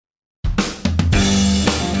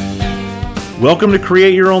Welcome to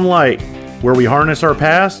Create Your Own Light, where we harness our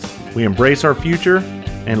past, we embrace our future,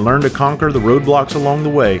 and learn to conquer the roadblocks along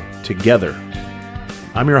the way together.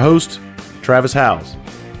 I'm your host, Travis Howes.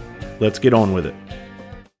 Let's get on with it.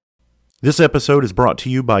 This episode is brought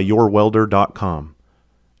to you by YourWelder.com.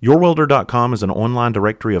 YourWelder.com is an online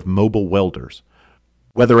directory of mobile welders.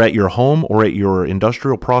 Whether at your home or at your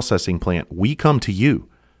industrial processing plant, we come to you.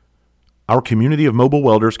 Our community of mobile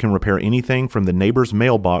welders can repair anything from the neighbor's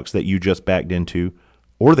mailbox that you just backed into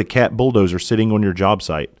or the cat bulldozer sitting on your job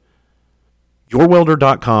site.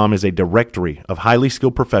 YourWelder.com is a directory of highly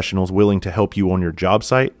skilled professionals willing to help you on your job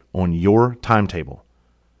site on your timetable.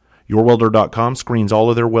 YourWelder.com screens all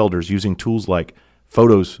of their welders using tools like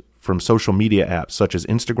photos from social media apps such as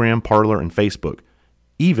Instagram, Parler, and Facebook,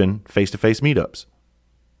 even face-to-face meetups.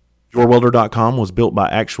 YourWelder.com was built by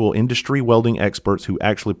actual industry welding experts who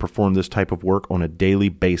actually perform this type of work on a daily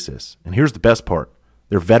basis. And here's the best part.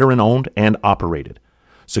 They're veteran-owned and operated.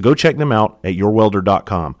 So go check them out at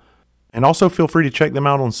YourWelder.com. And also feel free to check them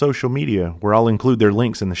out on social media, where I'll include their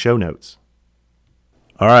links in the show notes.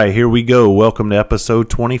 All right, here we go. Welcome to episode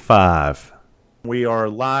 25. We are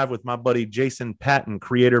live with my buddy Jason Patton,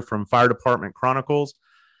 creator from Fire Department Chronicles.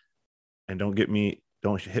 And don't hit me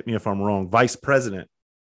if I'm wrong, Vice President.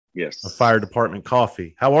 Yes. Of Fire Department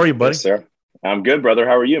Coffee. How are you, buddy? Yes, sir. I'm good, brother.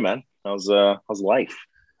 How are you, man? How's life?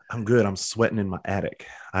 I'm good. I'm sweating in my attic.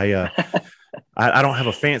 I don't have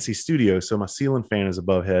a fancy studio, so my ceiling fan is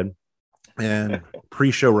above head. And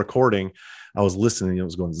pre-show recording, I was listening. It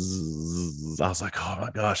was going zzz. I was like, oh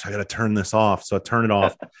my gosh, I got to turn this off. So I turn it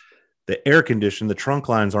off. The air condition, the trunk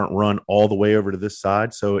lines aren't run all the way over to this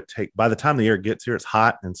side. So by the time the air gets here, it's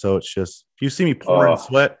hot. And so it's just, if you see me pouring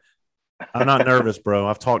sweat, I'm not nervous, bro.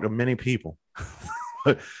 I've talked to many people.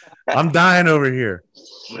 I'm dying over here.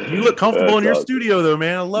 You look comfortable in your studio, though,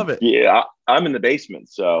 man. I love it. Yeah, I'm in the basement,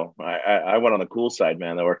 so I went on the cool side,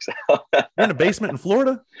 man. That works out. You're in a basement in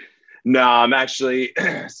Florida? No, I'm actually.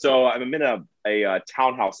 So I'm in a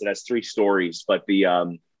townhouse that has 3 stories, but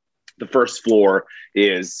the first floor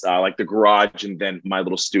is like the garage, and then my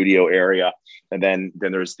little studio area, and then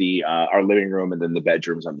there's the our living room, and then the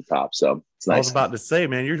bedrooms on the top. So it's nice. I was about to say,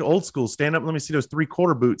 man, you're old school. Stand up. Let me see those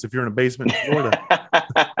 3/4 boots if you're in a basement in Florida.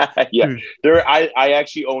 Yeah, I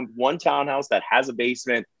actually owned one townhouse that has a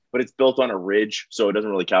basement, but it's built on a ridge, so it doesn't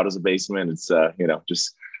really count as a basement. It's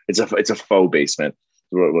it's a faux basement.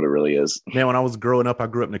 What it really is. Man, when I was growing up, I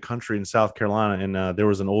grew up in the country in South Carolina, and there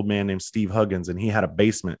was an old man named Steve Huggins, and he had a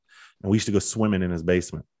basement, and we used to go swimming in his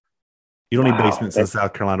basement. You don't need basements in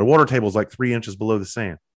South Carolina. The water table is like 3 inches below the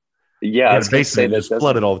sand. Yeah, the basement is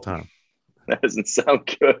flooded all the time. That doesn't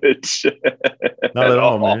sound good. Not at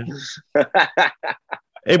all, man.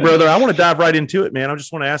 Hey, brother, I want to dive right into it, man. I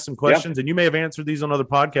just want to ask some questions, and you may have answered these on other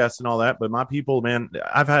podcasts and all that, but my people, man,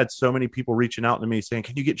 I've had so many people reaching out to me saying,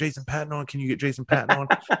 can you get Jason Patton on? Can you get Jason Patton on?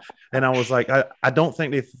 And I was like, I don't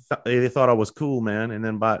think they thought I was cool, man. And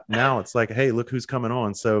then by now it's like, hey, look who's coming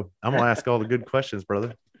on. So I'm going to ask all the good questions,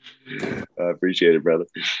 brother. I appreciate it, brother.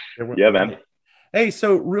 Yeah, man. Hey,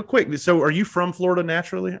 so real quick. So are you from Florida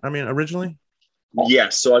naturally? I mean, originally?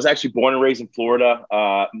 Yes. So I was actually born and raised in Florida.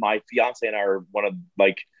 My fiance and I are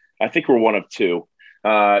I think we're one of 2.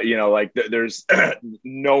 There's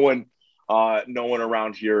no one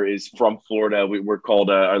around here is from Florida. We're called,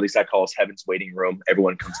 or at least I call us Heaven's Waiting Room.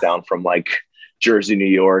 Everyone comes down from like Jersey, New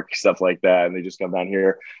York, stuff like that, and they just come down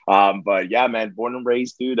here. But yeah, man, born and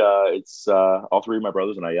raised, dude. It's all 3 of my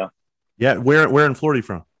brothers and I. Yeah. Yeah. Where in Florida are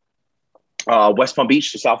you from? West Palm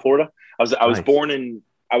Beach to South Florida. I was nice.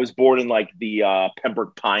 I was born in like the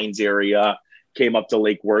Pembroke Pines area. Came up to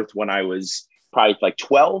Lake Worth when I was probably like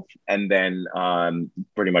 12, and then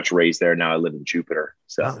pretty much raised there. Now I live in Jupiter.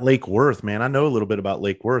 So not Lake Worth, man. I know a little bit about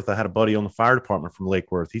Lake Worth. I had a buddy on the fire department from Lake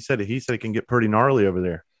Worth. He said it can get pretty gnarly over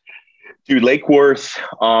there. Dude, Lake Worth,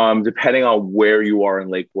 depending on where you are in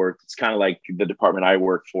Lake Worth, it's kind of like the department I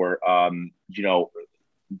work for.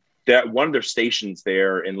 That one of their stations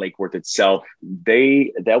there in Lake Worth itself,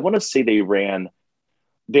 I want to say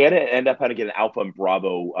they had to end up having to get an Alpha and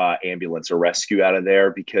Bravo ambulance or rescue out of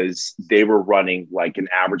there because they were running like an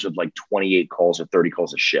average of like 28 calls or 30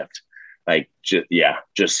 calls a shift. Like,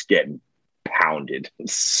 just getting pounded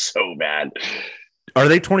so bad. Are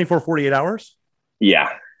they 24, 48 hours? Yeah.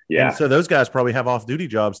 Yeah. And so those guys probably have off-duty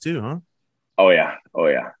jobs too, huh? Oh, yeah.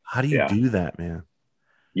 How do you do that, man?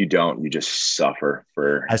 You don't. You just suffer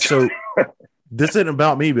for. So this isn't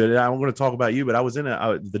about me, but I'm going to talk about you. But I was in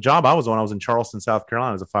the job I was on. I was in Charleston, South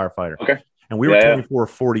Carolina, as a firefighter. Okay. And we were 24,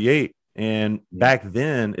 48. And back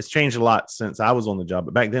then, it's changed a lot since I was on the job.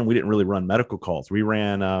 But back then, we didn't really run medical calls. We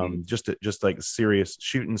ran just like serious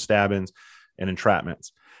shooting, stabbings, and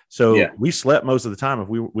entrapments. So Yeah. we slept most of the time if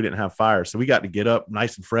we didn't have fire. So we got to get up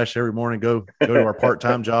nice and fresh every morning, go to our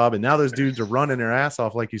part-time job. And now those dudes are running their ass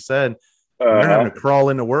off, like you said, and they're having to crawl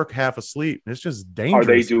into work half asleep. It's just Are they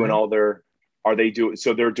dangerous. doing Man.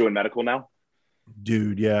 so they're doing medical now?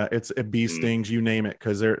 Dude, yeah, it's a bee stings, you name it,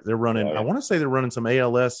 because they're running. I want to say they're running some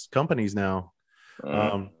ALS companies now.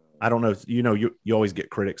 I don't know if you always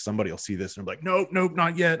get critics. Somebody will see this and be like, nope,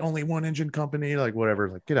 not yet. Only one engine company, like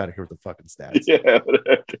whatever. Like, get out of here with the fucking stats.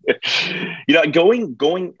 Yeah. Going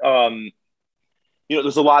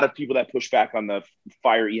there's a lot of people that push back on the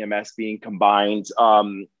fire EMS being combined.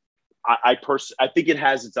 I think it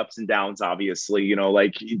has its ups and downs, obviously,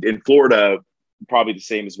 like in Florida, probably the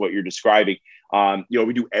same as what you're describing.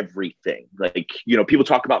 We do everything. Like, people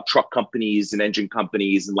talk about truck companies and engine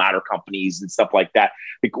companies and ladder companies and stuff like that.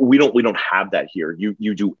 Like, we don't have that here.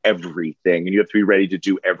 You do everything, and you have to be ready to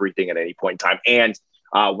do everything at any point in time. And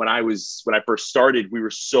when I first started, we were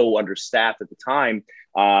so understaffed at the time,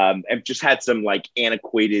 and just had some like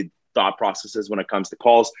antiquated thought processes when it comes to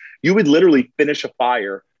calls. You would literally finish a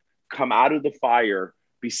fire, come out of the fire,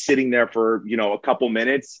 be sitting there for, a couple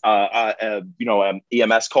minutes,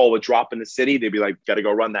 EMS call would drop in the city. They'd be like, got to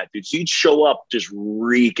go run that, dude. So you'd show up just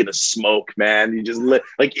reeking of smoke, man. You just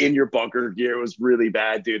like in your bunker gear. It was really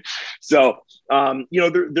bad, dude. So,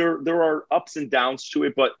 there are ups and downs to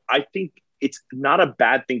it, but I think it's not a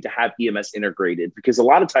bad thing to have EMS integrated, because a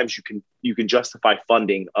lot of times you can justify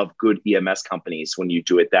funding of good EMS companies when you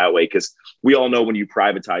do it that way. Cause we all know when you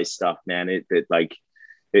privatize stuff, man,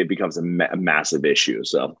 it becomes a massive issue.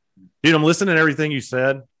 So, dude, I'm listening to everything you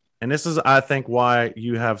said, and this is, I think, why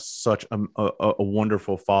you have such a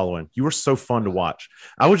wonderful following. You were so fun to watch.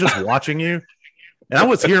 I was just watching you, and I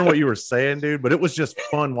was hearing what you were saying, dude. But it was just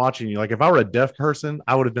fun watching you. Like, if I were a deaf person,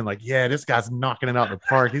 I would have been like, "Yeah, this guy's knocking it out in the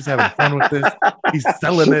park. He's having fun with this. He's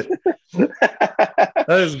selling it."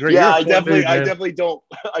 That is great. Yeah, I definitely don't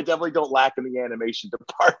lack in the animation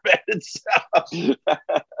department. So.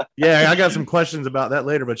 Yeah, I got some questions about that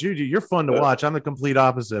later, but you're fun to watch. I'm the complete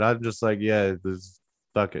opposite. I'm just like, yeah,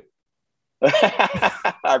 fuck it.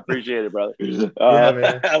 I appreciate it, brother.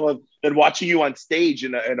 Man. Then watching you on stage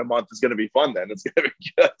in a month is going to be fun. Then it's going to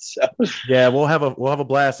be good. So. Yeah, we'll have a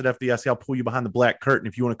blast at FDIC. I'll pull you behind the black curtain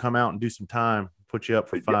if you want to come out and do some time. Put you up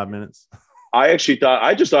for 5 minutes. I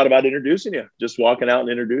just thought about introducing you, just walking out and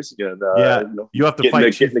introducing you. And, you have to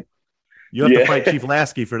fight Chief. You have to fight Chief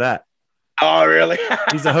Lasky for that. Oh, really?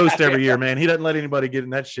 He's a host every year, man. He doesn't let anybody get in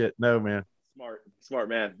that shit. No, man. Smart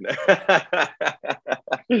man.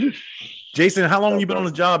 Jason, how long have you been on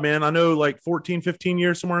the job, man? I know like 14, 15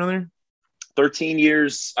 years, somewhere in there. 13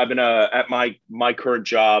 years. I've been at my current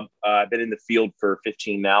job. I've been in the field for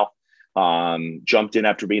 15 now. Jumped in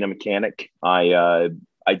after being a mechanic. I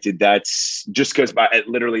did that just because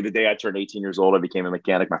literally the day I turned 18 years old, I became a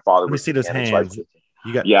mechanic. My father Let me see those hands.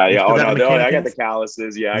 You got I got the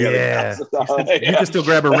calluses. Yeah, I got the calluses. You can still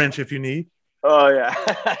grab a wrench if you need. Oh yeah.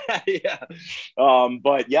 Yeah.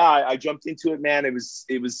 But yeah, I jumped into it, man. It was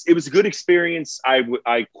a good experience.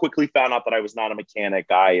 I quickly found out that I was not a mechanic.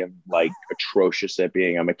 I am like atrocious at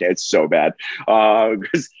being a mechanic. It's so bad.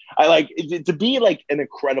 Because I like to be like an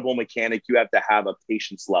incredible mechanic, you have to have a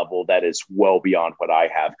patience level that is well beyond what I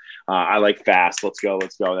have. I like fast. Let's go.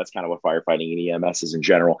 That's kind of what firefighting and EMS is in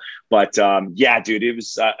general. But yeah, dude, it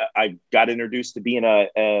was, I got introduced to being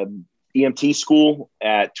a EMT school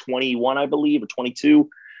at 21, I believe, or 22.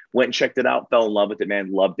 Went and checked it out, fell in love with it,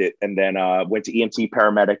 man, loved it. And then went to EMT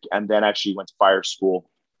paramedic, and then actually went to fire school.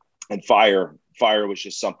 And fire was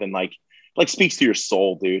just something like speaks to your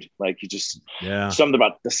soul, dude. Like, you just something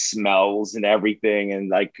about the smells and everything. And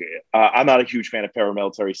like, I'm not a huge fan of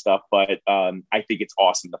paramilitary stuff, but I think it's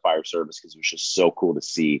awesome, the fire service, because it was just so cool to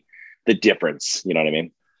see the difference. You know what I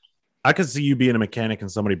mean? I could see you being a mechanic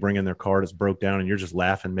and somebody bringing their car that's broke down and you're just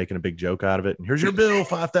laughing, making a big joke out of it. And here's your bill,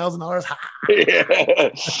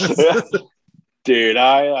 $5,000. Dude,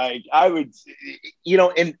 I would,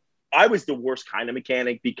 and I was the worst kind of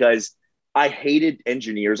mechanic because I hated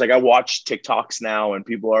engineers. Like, I watch TikToks now and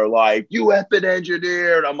people are like, "You effing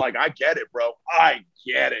engineer." And I'm like, I get it, bro. I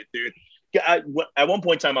get it, dude. At one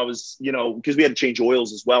point in time, I was, because we had to change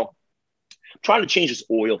oils as well. Trying to change this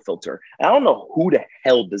oil filter. And I don't know who the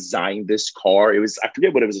hell designed this car. I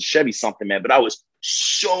forget what it was, a Chevy something, man, but I was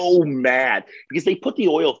so mad because they put the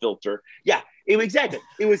oil filter. Yeah, it was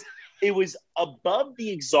above the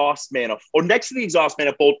exhaust manifold, or next to the exhaust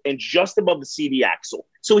manifold, and just above the CV axle.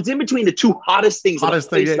 So it's in between the two hottest things.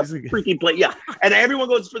 Freaking play. Yeah. And everyone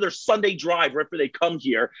goes for their Sunday drive right after they come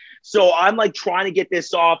here. So I'm like trying to get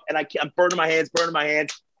this off, and I'm burning my hands.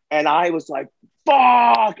 And I was like,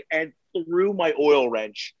 fuck. And threw my oil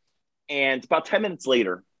wrench, and about 10 minutes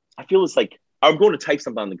later, I feel this like I'm going to type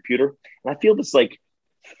something on the computer, and I feel this like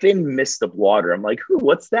thin mist of water. I'm like,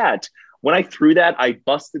 what's that? When I threw that, I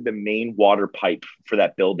busted the main water pipe for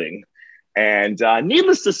that building. And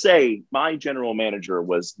needless to say, my general manager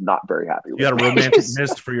was not very happy with You had a romantic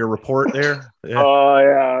mist for your report there? Yeah. Oh,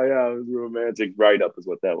 yeah. It was romantic write-up is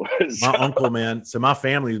what that was. My uncle, man. So my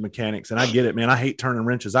family is mechanics, and I get it, man. I hate turning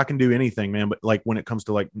wrenches. I can do anything, man. But like when it comes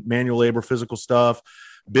to like manual labor, physical stuff,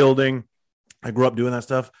 building, I grew up doing that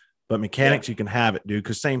stuff. But mechanics, you can have it, dude.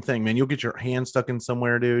 Because same thing, man. You'll get your hand stuck in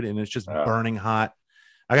somewhere, dude, and it's just burning hot.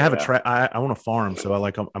 I have I own a farm, so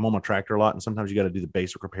I'm on my tractor a lot, and sometimes you got to do the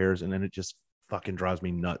basic repairs, and then it just fucking drives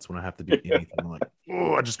me nuts when I have to do anything. I'm like,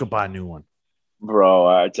 oh, I just go buy a new one, bro.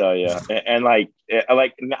 I tell you, and like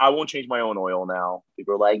I won't change my own oil now.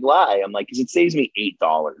 People are like, why? I'm like, because it saves me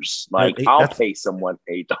 $8. Like, I'll pay someone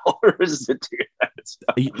 $8 to do that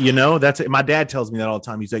stuff. You know, that's it. My dad tells me that all the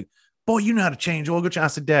time. He's like, boy, you know how to change oil. Go change. I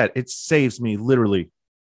said, Dad, it saves me literally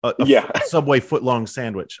a Subway foot-long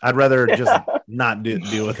sandwich. I'd rather just not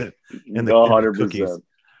deal with it in the 100%. Cookies.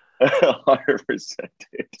 100%.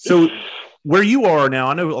 Dude. So where you are now,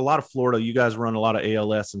 I know a lot of Florida, you guys run a lot of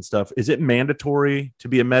ALS and stuff. Is it mandatory to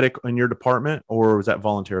be a medic in your department, or was that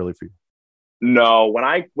voluntarily for you? No, when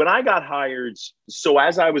I got hired, so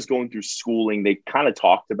as I was going through schooling, they kind of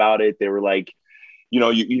talked about it. They were like, you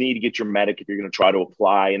need to get your medic if you're going to try to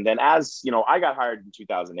apply. And then as, I got hired in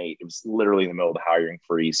 2008. It was literally in the middle of the hiring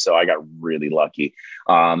freeze. So I got really lucky.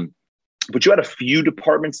 But you had a few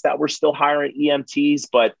departments that were still hiring EMTs,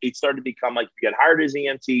 but it started to become like, you get hired as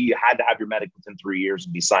EMT, you had to have your medic within 3 years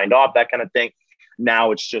and be signed off, that kind of thing.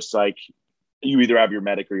 Now it's just like, you either have your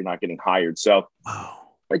medic or you're not getting hired. So wow.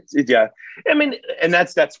 Yeah. I mean, and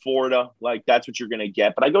that's Florida. Like, that's what you're going to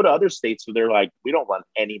get. But I go to other states where they're like, we don't run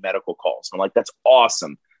any medical calls. I'm like, that's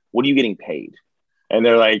awesome. What are you getting paid? And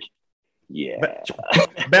they're like, yeah.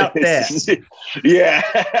 About that. Yeah.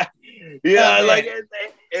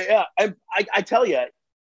 I tell you,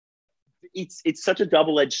 it's such a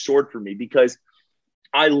double-edged sword for me because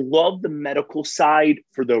I love the medical side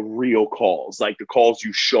for the real calls, like the calls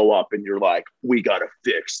you show up and you're like, we got to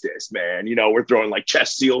fix this, man. We're throwing like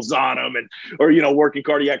chest seals on them or working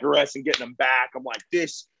cardiac arrest and getting them back. I'm like,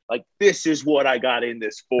 this is what I got in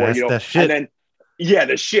this for, That's the shit. And then,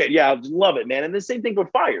 the shit. Yeah. I love it, man. And the same thing with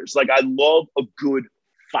fires. Like, I love a good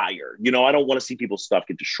fire. I don't want to see people's stuff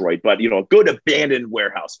get destroyed, but a good abandoned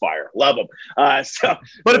warehouse fire. Love them.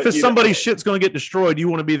 But if it's somebody's shit's going to get destroyed, you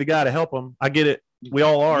want to be the guy to help them. I get it. We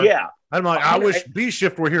all are. Yeah. I'm like, I wish B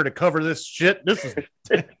shift were here to cover this shit. This is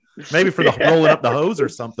maybe for the rolling up the hose or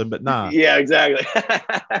something, but nah. Yeah, exactly.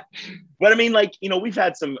 But I mean, like, we've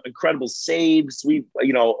had some incredible saves.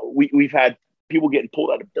 We've had people getting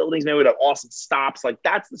pulled out of buildings. Man, we had awesome stops. Like,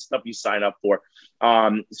 that's the stuff you sign up for.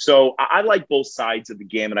 So I like both sides of the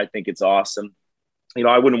game, and I think it's awesome.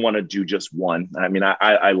 I wouldn't want to do just one. I mean,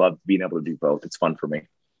 I love being able to do both. It's fun for me.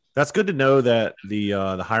 That's good to know that the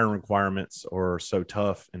hiring requirements are so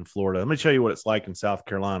tough in Florida. Let me tell you what it's like in South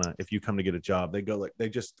Carolina. If you come to get a job, they go like, they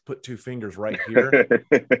just put two fingers right here.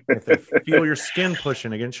 If they feel your skin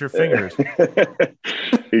pushing against your fingers,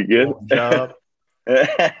 you good? Job.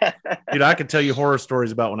 Dude, I can tell you horror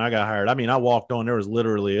stories about when I got hired. I mean, I walked on, there was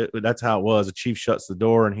literally, that's how it was. The chief shuts the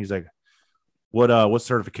door and he's like, what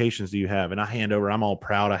certifications do you have? And I'm all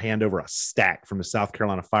proud. I hand over a stack from the South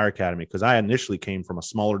Carolina Fire Academy because I initially came from a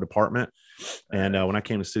smaller department. And when I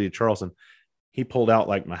came to the city of Charleston, he pulled out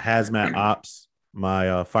like my hazmat ops, my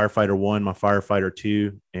firefighter 1, my firefighter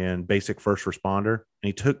 2, and basic first responder. And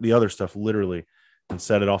he took the other stuff literally and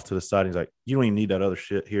set it off to the side. He's like, you don't even need that other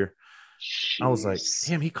shit here. Jeez. I was like,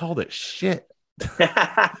 damn, he called it shit.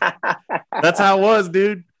 That's how it was,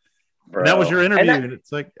 dude. Bro. That was your interview, and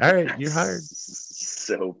it's like, all right, you're hired.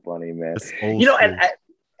 So funny, man.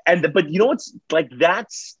 But what's like,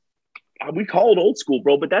 that's, we call it old school,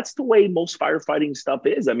 bro, but that's the way most firefighting stuff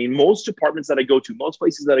is. I mean, most departments that I go to, most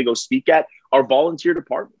places that I go speak at are volunteer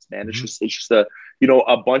departments, man. Mm-hmm. It's just a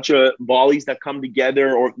bunch of volleys that come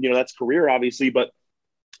together, or that's career, obviously, but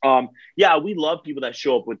we love people that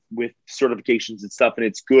show up with certifications and stuff, and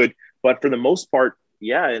it's good. But for the most part,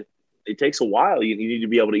 it takes a while. You need to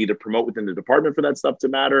be able to either promote within the department for that stuff to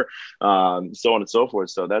matter, so on and so forth.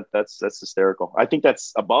 So that's hysterical. I think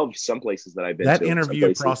that's above some places that I've been to. That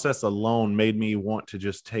interview process alone made me want to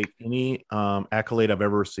just take any accolade I've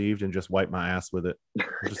ever received and just wipe my ass with it.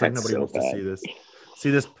 I'm just like, nobody wants to see this. See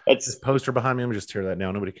this poster behind me? I'm just tear that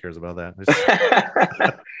down. Nobody cares about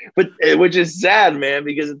that. But which is sad, man,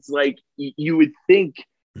 because it's like you would think.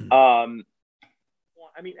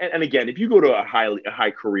 I mean, and again, if you go to a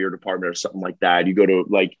high career department or something like that, you go to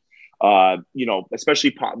like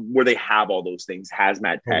especially where they have all those things,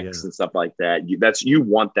 hazmat techs and stuff like that. You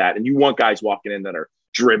want that, and you want guys walking in that are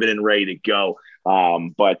driven and ready to go.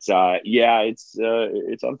 It's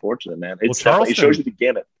unfortunate, man. It shows you the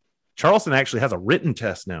gamut. Charleston actually has a written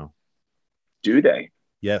test now. Do they?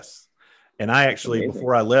 Yes. And I actually,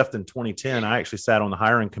 before I left in 2010, I actually sat on the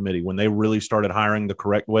hiring committee when they really started hiring the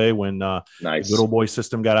correct way, when the good old boy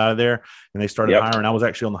system got out of there and they started hiring. I was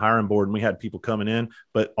actually on the hiring board, and we had people coming in,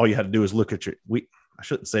 but all you had to do is look at I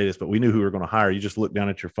shouldn't say this, but we knew who we were going to hire. You just look down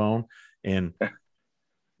at your phone, and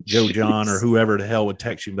Joe John or whoever the hell would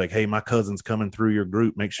text you like, hey, my cousin's coming through your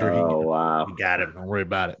group. Make sure you got it. Don't worry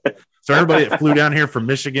about it. So everybody that flew down here from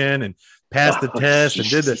Michigan and passed the test and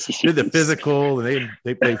did the physical, and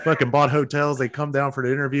they fucking bought hotels. They come down for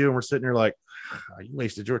the interview, and we're sitting there like, you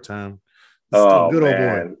wasted your time. It's still good old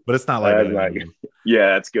boy, but it's not like that.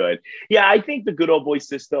 Yeah, that's good. Yeah, I think the good old boy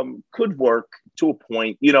system could work to a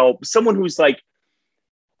point. Someone who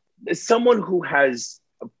has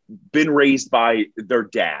been raised by their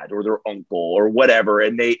dad or their uncle or whatever,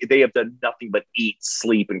 and they have done nothing but eat,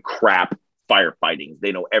 sleep, and crap firefighting.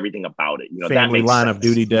 They know everything about it. Family line of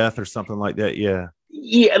duty death or something like that. Yeah,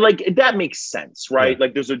 like that makes sense, right?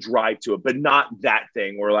 Like there's a drive to it, but not that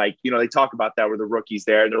thing where they talk about that where the rookie's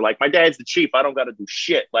there and they're like, my dad's the chief, I don't got to do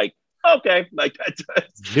shit. Like, okay, like that.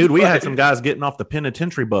 Dude, we had some guys getting off the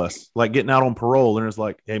penitentiary bus, like getting out on parole, and it's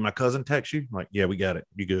like, hey, my cousin texts you. I'm like, yeah, we got it.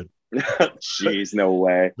 You good? Jeez, no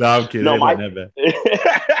way. No, I'm kidding.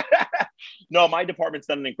 No, my department's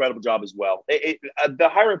done an incredible job as well. The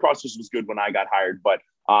hiring process was good when I got hired, but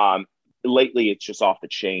lately it's just off the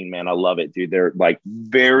chain, man. I love it, dude. They're like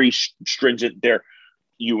very stringent.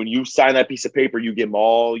 When you sign that piece of paper, you give them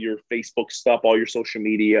all your Facebook stuff, all your social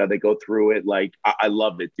media. They go through it. Like I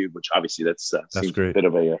love it, dude. Which obviously that's great. A bit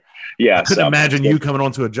of a I couldn't imagine you coming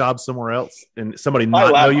onto a job somewhere else and somebody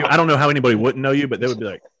not know you. I don't know how anybody wouldn't know you, but they would be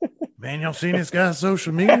like, "Man, y'all seen this guy's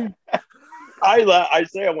social media?" I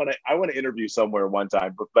say I want to interview somewhere one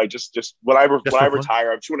time, but like just when I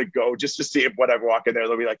retire, I just want to go just to see if when I walk in there,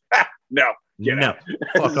 they'll be like, no,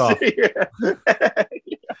 fuck off.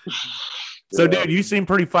 So, dude, you seem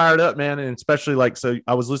pretty fired up, man, and especially so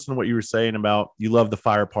I was listening to what you were saying about you love the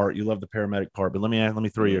fire part, you love the paramedic part, but let me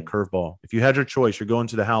throw you a curveball. If you had your choice, you're going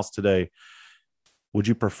to the house today, would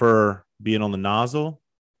you prefer being on the nozzle,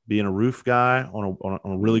 being a roof guy on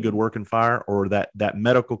a really good working fire, or that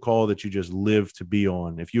medical call that you just live to be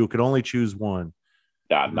on? If you could only choose one.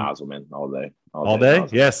 Nozzle, man, all day. All day?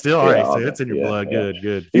 Nozzle. Yeah, still. All right, so it's in your blood. Good.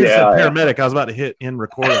 If you said paramedic, I was about to hit in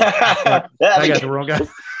record. I got the wrong guy.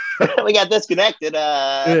 We got disconnected. So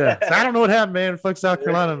I don't know what happened, man. Fuck South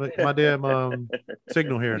Carolina, my damn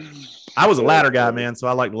signal here. I was a ladder guy, man, so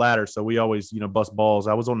I like ladder. So we always, bust balls.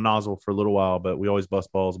 I was on nozzle for a little while, but we always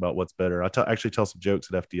bust balls about what's better. I actually tell some jokes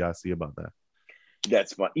at FDIC about that.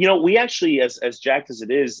 That's fun. We actually, as jacked as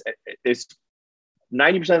it is, it's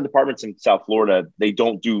 90% of departments in South Florida, they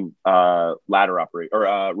don't do ladder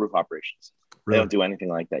roof operations. Really? They don't do anything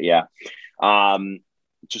like that. Yeah.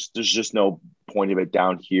 There's just no point of it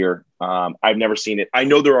down here. I've never seen it. I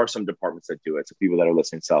know there are some departments that do it. So people that are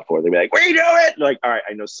listening to South Florida, they'll be like, "Where you do it?" Like, all right,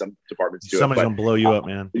 I know some departments do Somebody's gonna blow you up,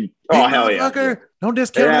 man. Oh hell yeah! Don't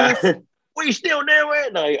discount us. We still do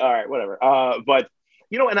it. Like, all right, whatever. But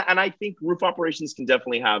and I think roof operations can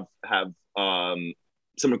definitely have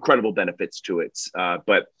some incredible benefits to it.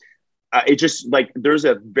 But it just there's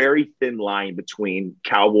a very thin line between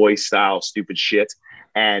cowboy style stupid shit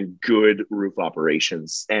and good roof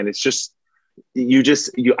operations. And it's just,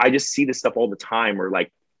 I just see this stuff all the time where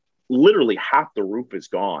literally half the roof is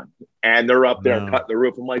gone and they're up there cutting the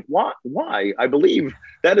roof. I'm like, what? Why? I believe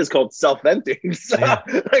that is called self-venting. So,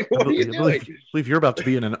 what are you doing? I believe you're about to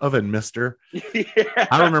be in an oven, mister.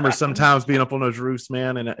 I remember sometimes being up on those roofs,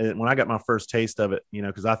 man. And when I got my first taste of it,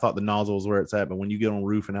 because I thought the nozzle was where it's at. But when you get on a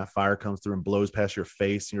roof and that fire comes through and blows past your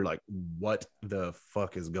face and you're like, what the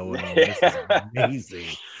fuck is going on? This is amazing.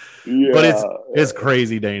 But it's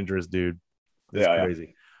crazy dangerous, dude. It's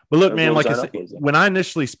crazy. But look, man, like I said, when I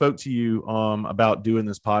initially spoke to you about doing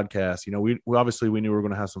this podcast, we obviously we knew we were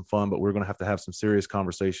going to have some fun, but we're going to have some serious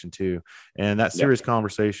conversation too. And that serious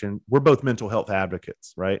conversation, we're both mental health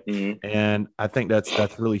advocates, right? Mm-hmm. And I think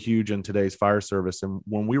that's really huge in today's fire service. And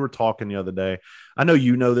when we were talking the other day, I know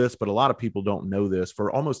you know this, but a lot of people don't know this.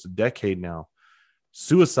 For almost a decade now,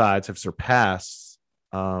 suicides have surpassed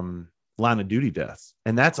line of duty deaths,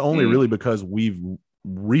 and that's only really because we've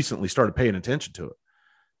recently started paying attention to it.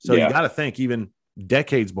 So you got to think even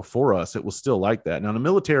decades before us, it was still like that. Now, the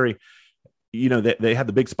military, they had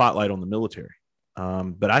the big spotlight on the military.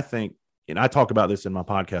 But I think, and I talk about this in my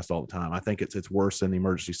podcast all the time, I think it's worse than the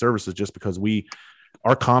emergency services just because we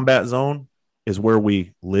Our combat zone is where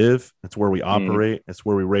we live. It's where we operate. It's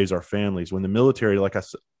where we raise our families. When the military, like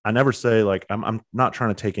I never say like, I'm not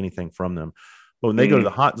trying to take anything from them, but when they go to the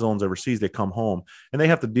hot zones overseas, they come home and they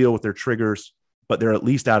have to deal with their triggers, but they're at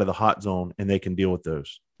least out of the hot zone and they can deal with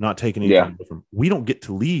those, not taking anything with them. We don't get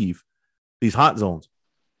to leave these hot zones.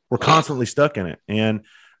 We're constantly stuck in it. And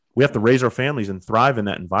we have to raise our families and thrive in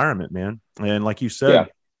that environment, man. And like you said,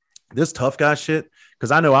 this tough guy shit,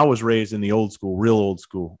 because I know I was raised in the old school, real old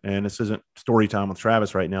school, and this isn't story time with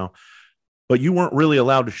Travis right now, but you weren't really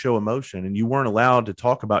allowed to show emotion and you weren't allowed to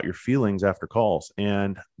talk about your feelings after calls.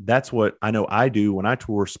 And that's what I know I do when I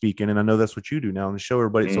tour speaking. And I know that's what you do now and show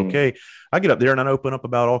everybody it's okay. I get up there and I open up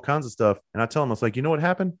about all kinds of stuff. And I tell them, it's like, you know what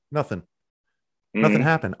happened? Nothing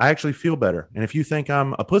happened. I actually feel better. And if you think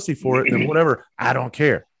I'm a pussy for it, then whatever, I don't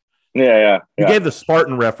care. You gave the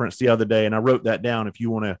Spartan reference the other day, and I wrote that down if you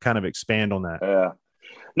want to kind of expand on that.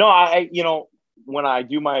 No, I when I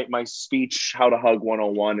do my speech, How to Hug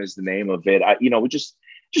 101 is the name of it. We just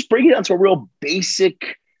bring it down to a real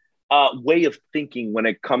basic way of thinking when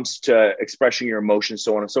it comes to expressing your emotions,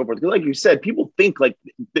 so on and so forth. Like you said, people think like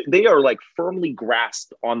they are like firmly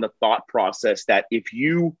grasped on the thought process that if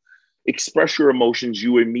you express your emotions,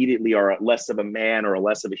 you immediately are less of a man or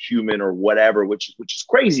less of a human or whatever, which is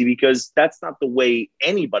crazy because that's not the way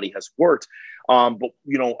anybody has worked. But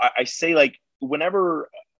I say like whenever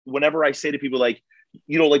I say to people like,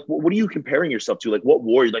 like what are you comparing yourself to? Like what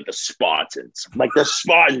warrior? Like the Spartans? Like the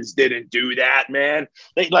Spartans didn't do that, man.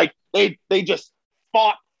 They just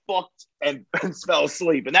fought, fucked, and fell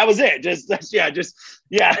asleep, and that was it. Just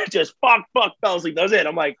fuck, fell asleep. That was it.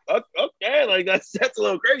 I'm like, okay, like that's a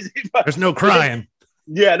little crazy. But there's no crying.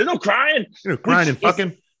 There's no crying. Crying and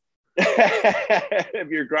fucking. If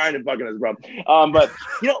you're crying and fucking, that's a problem.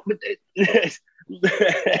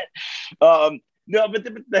 No, but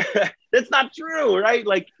that's not true, right?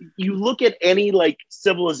 Like you look at any like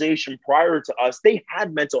civilization prior to us, they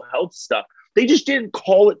had mental health stuff. They just didn't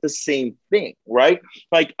call it the same thing, right?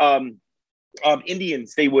 Like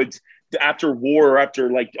Indians, they would, after war or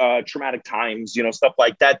after like traumatic times, stuff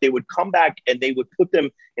like that, they would come back and they would put them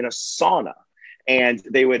in a sauna and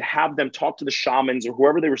they would have them talk to the shamans or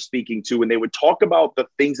whoever they were speaking to. And they would talk about the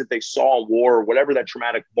things that they saw in war or whatever that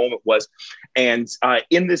traumatic moment was. And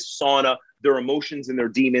in this sauna, their emotions and their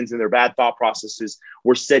demons and their bad thought processes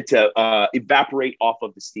were said to evaporate off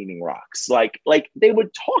of the steaming rocks. Like they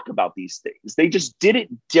would talk about these things. They just did it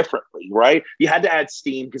differently, right? You had to add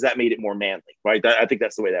steam because that made it more manly, right? I think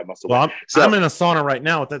that's the way that must have worked. I'm in a sauna right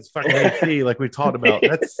now with that fucking AC like we talked about.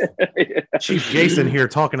 That's Chief Jason here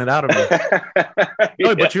talking it out of me.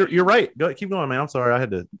 No, but you're right. Go, keep going, man. I'm sorry. I had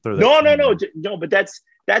to throw that. No, but that's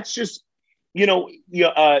just,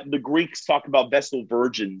 the Greeks talk about Vestal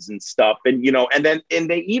virgins and stuff. And, and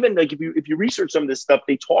they even like, if you research some of this stuff,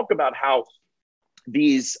 they talk about how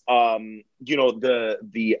these, the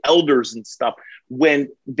elders and stuff, when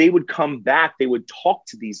they would come back, they would talk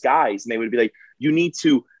to these guys and they would be like, you need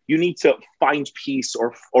to find peace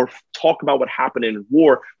or talk about what happened in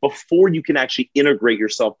war before you can actually integrate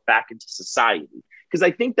yourself back into society. Because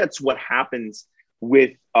I think that's what happens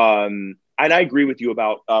with, and I agree with you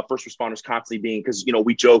about first responders constantly being, because,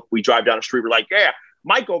 we joke, we drive down the street, we're like, yeah,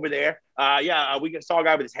 Mike over there. We saw a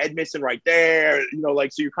guy with his head missing right there. So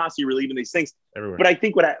you're constantly relieving these things. Everywhere. But I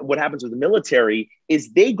think what happens with the military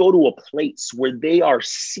is they go to a place where they are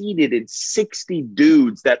seated in 60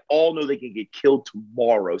 dudes that all know they can get killed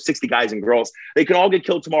tomorrow. 60 guys and girls. They can all get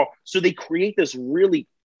killed tomorrow. So they create this really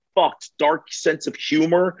fucked, dark sense of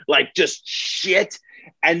humor, like just shit.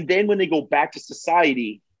 And then when they go back to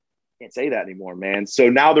society, can't say that anymore, man. So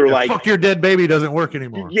now they're like, fuck your dead baby doesn't work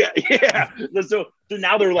anymore. Yeah. So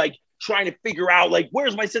now they're like trying to figure out like,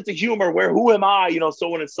 where's my sense of humor? Who am I?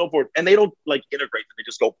 So on and so forth. And they don't like integrate them. They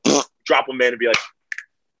just go drop them in and be like,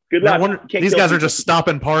 good luck. These guys are just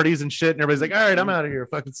stopping parties and shit. And everybody's like, all right, I'm out of here.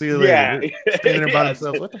 Fucking see you later. Yeah. Standing there by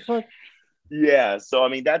themselves. What the fuck? Yeah. So, I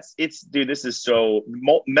mean, dude, this is so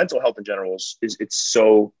mental health in general it's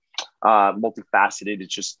so multifaceted.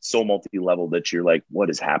 It's just so multi-level that you're like, what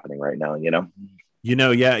is happening right now?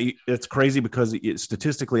 Yeah, it's crazy because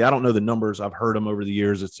statistically, I don't know the numbers. I've heard them over the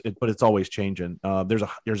years. But it's always changing. There's a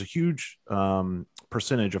huge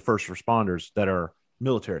percentage of first responders that are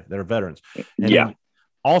military, that are veterans. And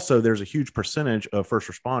also, there's a huge percentage of first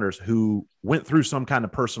responders who went through some kind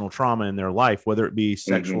of personal trauma in their life, whether it be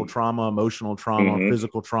sexual trauma, emotional trauma,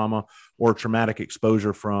 physical trauma, or traumatic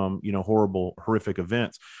exposure from, horrific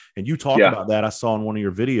events. And you talk about that. I saw in one of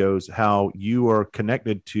your videos how you are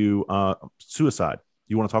connected to suicide.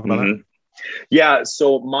 You want to talk about that? Yeah.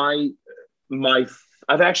 So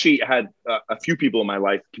I've actually had a few people in my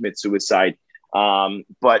life commit suicide.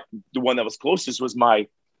 But the one that was closest was my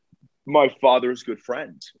father's good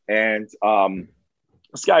friend. And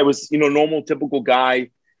this guy was, normal, typical guy.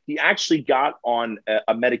 He actually got on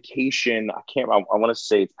a medication. I want to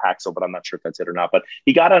say it's Paxil, but I'm not sure if that's it or not. But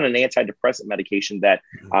he got on an antidepressant medication that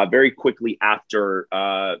very quickly after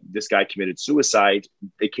this guy committed suicide,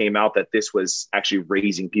 it came out that this was actually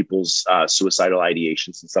raising people's suicidal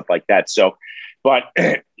ideations and stuff like that. So, but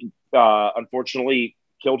unfortunately,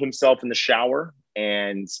 killed himself in the shower.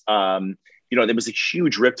 And, there was a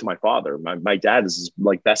huge rip to my father. My dad is his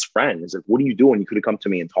like best friend. He's like, what are you doing? You could have come to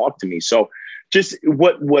me and talked to me. So just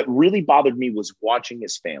what really bothered me was watching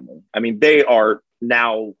his family. I mean, they are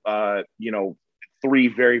now, three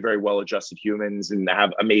very, very well-adjusted humans and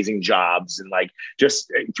have amazing jobs and like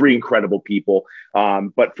just three incredible people.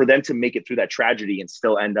 But for them to make it through that tragedy and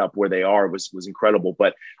still end up where they are was incredible.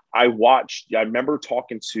 But I remember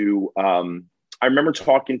talking to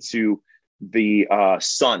the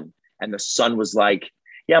son. And the son was like,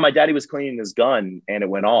 yeah, my daddy was cleaning his gun and it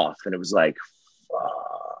went off. And it was like,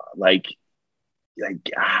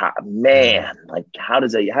 man, like, how do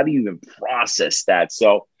you even process that?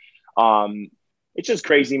 So it's just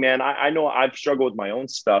crazy, man. I know I've struggled with my own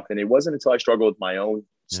stuff. And it wasn't until I struggled with my own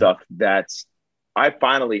stuff that I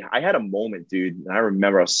had a moment, dude. And I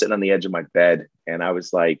remember I was sitting on the edge of my bed and I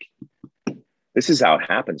was like, this is how it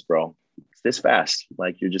happens, bro. It's this fast.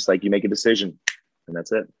 Like, you're just like, you make a decision. And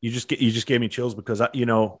that's it. You just gave me chills because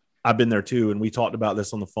I've been there too. And we talked about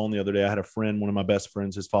this on the phone the other day. I had a friend, one of my best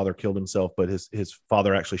friends, his father killed himself, but his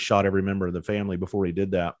father actually shot every member of the family before he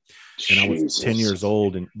did that. And I was 10 years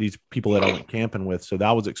old, and these people that I went camping with. So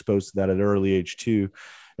I was exposed to that at an early age too.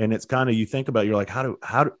 And it's kind of, you think about, you're like,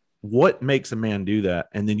 what makes a man do that?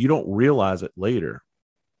 And then you don't realize it later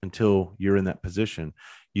until you're in that position.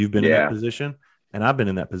 You've been in that position, and I've been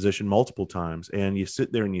in that position multiple times. And you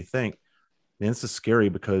sit there and you think, man, this is scary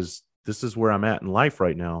because this is where I'm at in life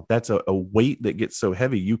right now. That's a weight that gets so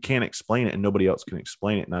heavy. You can't explain it and nobody else can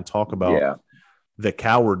explain it. And I talk about the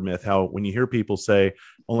coward myth, how when you hear people say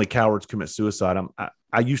only cowards commit suicide,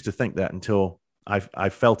 I used to think that until I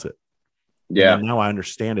felt it. Yeah. And now I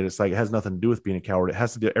understand it. It's like, it has nothing to do with being a coward. It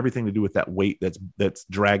has to do everything to do with that weight that's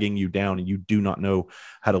dragging you down, and you do not know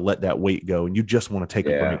how to let that weight go. And you just want to take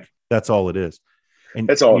a break. That's all it is. And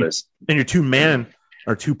that's all it is. And you're two men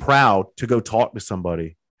are too proud to go talk to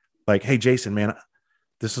somebody like, hey, Jason, man,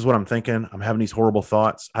 this is what I'm thinking. I'm having these horrible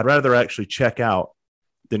thoughts. I'd rather actually check out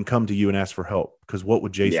than come to you and ask for help, because what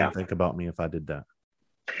would Jason think about me if I did that?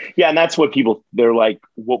 Yeah. And that's what they're like,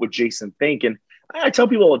 what would Jason think? And I tell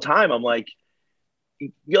people all the time, I'm like,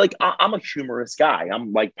 I'm a humorous guy.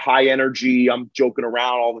 I'm like high energy. I'm joking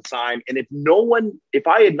around all the time. And if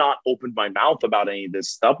I had not opened my mouth about any of this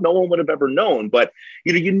stuff, no one would have ever known. But,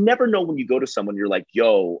 you never know when you go to someone, you're like,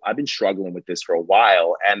 yo, I've been struggling with this for a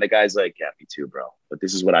while. And the guy's like, yeah, me too, bro. But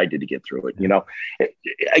this is what I did to get through it.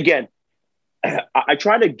 Again, I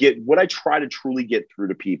try to truly get through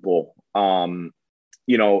to people. And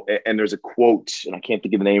there's a quote, and I can't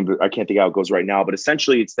think of the name, I can't think how it goes right now, but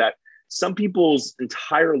essentially it's that some people's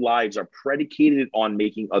entire lives are predicated on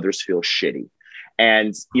making others feel shitty.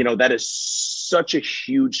 And, that is such a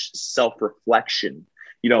huge self-reflection.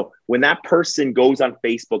 When that person goes on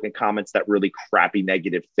Facebook and comments that really crappy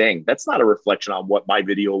negative thing, that's not a reflection on what my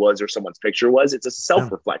video was or someone's picture was. It's a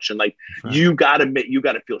self-reflection. Like, you gotta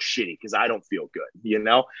feel shitty because I don't feel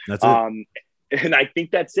good, That's it. And I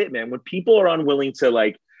think that's it, man. When people are unwilling to,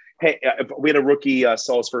 like, hey, we had a rookie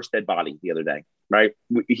saw his first dead body the other day. Right.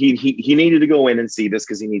 He needed to go in and see this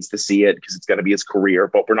because he needs to see it because it's going to be his career,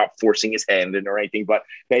 but we're not forcing his hand in or anything. But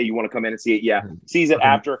hey, you want to come in and see it? Yeah. Sees it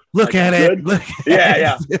after. Look at it. Look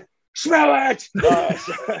yeah. Smell it.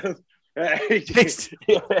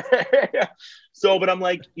 So, but I'm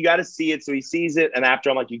like, you got to see it. So he sees it. And after,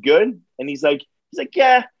 I'm like, you good? And he's like,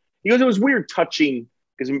 yeah. He goes, it was weird touching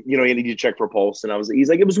because, you need to check for pulse. And he's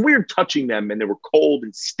like, it was weird touching them and they were cold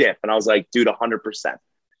and stiff. And I was like, dude, 100%,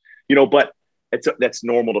 but that's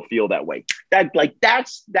normal to feel that way. That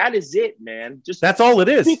is it, man. That's all it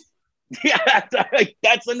is. Yeah,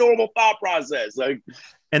 that's a normal thought process.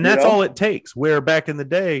 And that's all it takes. Where back in the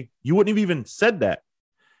day, you wouldn't have even said that.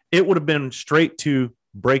 It would have been straight to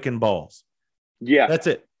breaking balls. Yeah, that's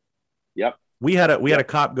it. Yep. We had a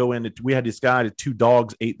cop go in. We had this guy. 2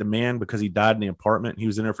 dogs ate the man because he died in the apartment. He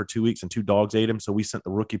was in there for 2 weeks, and 2 dogs ate him. So we sent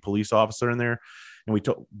the rookie police officer in there, and we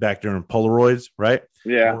took back during Polaroids, right?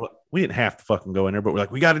 Yeah. We didn't have to fucking go in there, but we're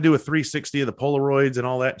like, we got to do a 360 of the Polaroids and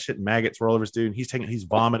all that shit. Maggots were all over his dude. He's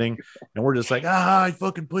vomiting, and we're just like, you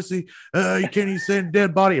fucking pussy. You can't even say a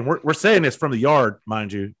dead body. And we're saying this from the yard,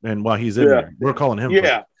 mind you. And while he's in there, we're calling him.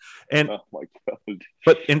 Yeah. And Oh my God.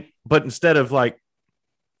 but instead of like,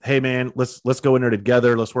 hey man, let's go in there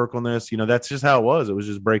together, let's work on this. That's just how it was. It was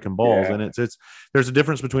just breaking balls. Yeah. And it's there's a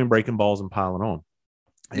difference between breaking balls and piling on.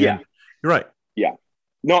 Yeah. And you're right. Yeah.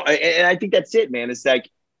 No, and I think that's it, man. It's like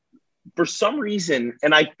for some reason,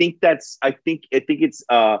 and I think it's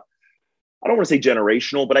I don't want to say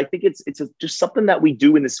generational, but I think it's just something that we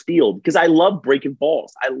do in this field because I love breaking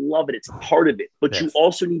balls. I love it. It's part of it. But Yes. you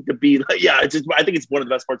also need to be like, yeah, I think it's one of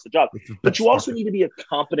the best parts of the job. But you also part. need to be a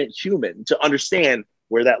competent human to understand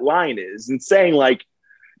where that line is and saying like,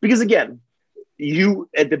 because again, you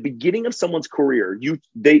at the beginning of someone's career, you're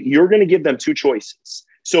going to give them two choices.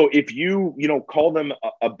 So if you call them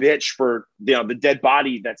a bitch for the dead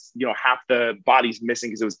body that's half the body's missing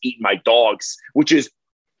because it was eaten by dogs, which is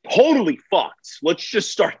totally fucked. Let's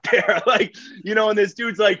just start there. Like, and this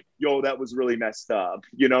dude's like, yo, that was really messed up,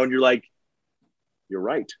 and you're like, you're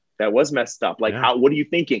right. That was messed up. Like, what are you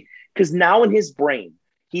thinking? Because now in his brain,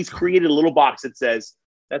 he's created a little box that says,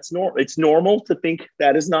 that's normal. It's normal to think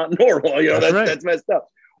that is not normal. That's messed up.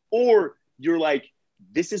 Or you're like,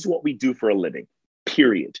 this is what we do for a living,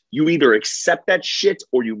 period. You either accept that shit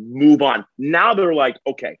or you move on. Now they're like,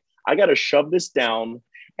 okay, I got to shove this down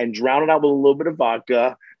and drown it out with a little bit of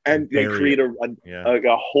vodka and they create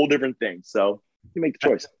a whole different thing. So you make the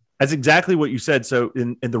choice. That's exactly what you said. So,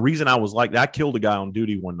 and the reason I was like, I killed a guy on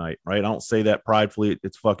duty one night, right? I don't say that pridefully.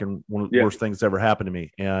 It's fucking one of the worst things that's ever happened to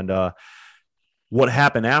me. And what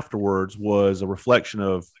happened afterwards was a reflection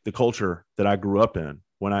of the culture that I grew up in.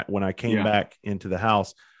 When I came back into the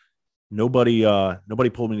house, nobody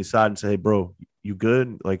pulled me aside and said, hey, bro, you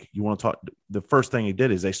good? Like, you want to talk? The first thing he did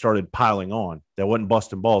is they started piling on. That wasn't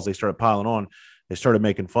busting balls. They started piling on. They started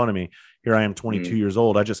making fun of me. Here I am, 22 years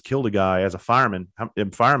old. I just killed a guy as a fireman.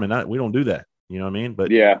 Fireman, we don't do that. You know what I mean?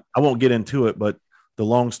 But I won't get into it. But the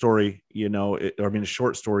long story, the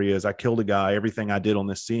short story is I killed a guy. Everything I did on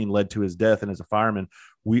this scene led to his death. And as a fireman,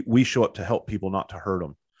 we show up to help people, not to hurt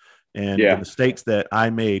them. And the mistakes that I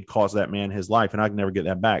made cost that man his life, and I can never get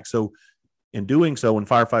that back. So in doing so, when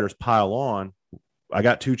firefighters pile on, I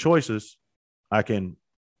got two choices. I can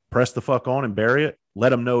press the fuck on and bury it, let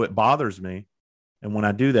them know it bothers me. And when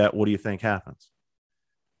I do that, what do you think happens?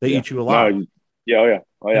 They eat you alive. Oh yeah.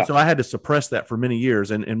 And so I had to suppress that for many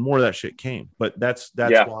years, and more of that shit came. But that's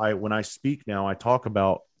why when I speak now, I talk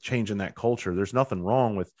about changing that culture. There's nothing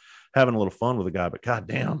wrong with having a little fun with a guy, but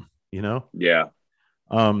goddamn, Yeah.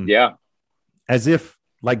 As if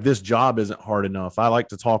like this job isn't hard enough. I like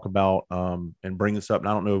to talk about and bring this up. And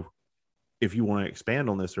I don't know if you want to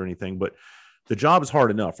expand on this or anything, but the job is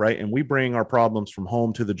hard enough, right? And we bring our problems from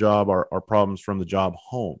home to the job, our problems from the job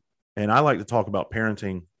home. And I like to talk about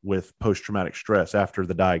parenting with post-traumatic stress after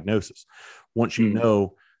the diagnosis. Once you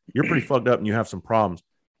know you're pretty fucked up and you have some problems,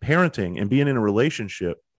 parenting and being in a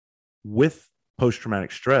relationship with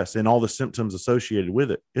post-traumatic stress and all the symptoms associated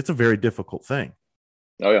with it, it's a very difficult thing.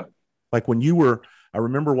 Oh yeah. Like when I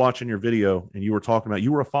remember watching your video and you were talking about,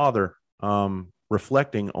 you were a father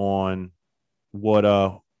reflecting on what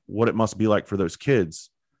it must be like for those kids.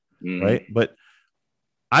 Right. But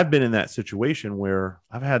I've been in that situation where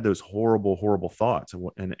I've had those horrible, horrible thoughts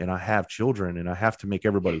and I have children and I have to make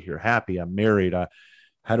everybody here happy. I'm married.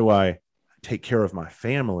 How do I take care of my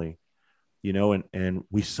family? And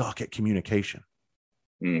we suck at communication.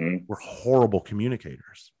 We're horrible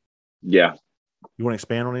communicators. Yeah. You want to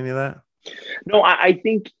expand on any of that? No, I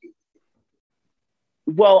think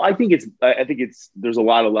there's a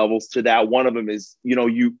lot of levels to that. One of them is,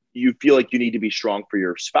 you feel like you need to be strong for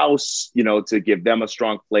your spouse, to give them a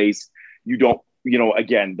strong place. You don't,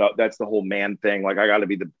 again, that's the whole man thing. Like, I got to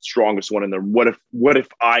be the strongest one in there. What if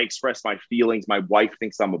I express my feelings? My wife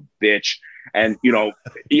thinks I'm a bitch. And,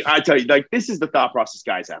 I tell you, like, this is the thought process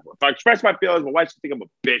guys have. If I express my feelings, my wife's gonna think I'm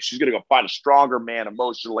a bitch. She's going to go find a stronger man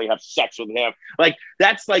emotionally, have sex with him. Like,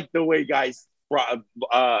 that's like the way guys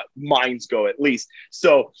minds go, at least.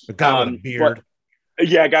 So a guy with a beard.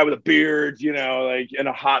 A guy with a beard, like in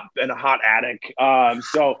a hot attic.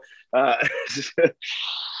 So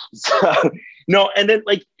no, and then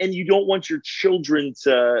and you don't want your children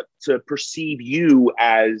to perceive you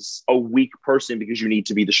as a weak person because you need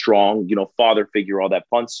to be the strong, father figure, all that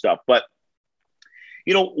fun stuff. But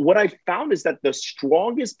what I found is that the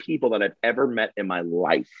strongest people that I've ever met in my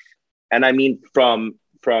life, and I mean from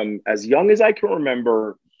as young as I can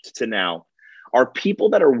remember to now, are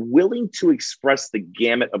people that are willing to express the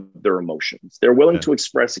gamut of their emotions. They're willing to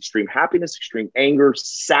express extreme happiness, extreme anger,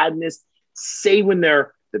 sadness, say when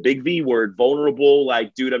they're the big V word, vulnerable,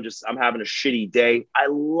 like, dude, I'm having a shitty day. I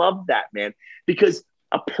love that, man, because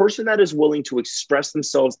a person that is willing to express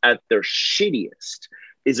themselves at their shittiest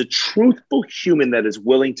is a truthful human that is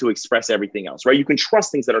willing to express everything else, right? You can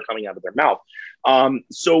trust things that are coming out of their mouth.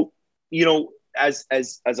 So, you know, as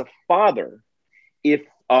a father, if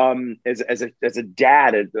as a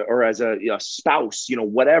dad or as a spouse, you know,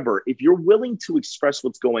 whatever, if you're willing to express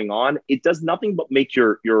what's going on, it does nothing but make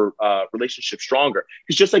your relationship stronger.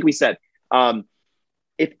 Because just like we said,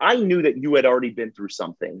 if I knew that you had already been through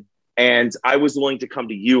something and I was willing to come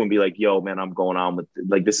to you and be like, yo, man, I'm going on with,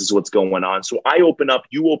 like, this is what's going on. So I open up,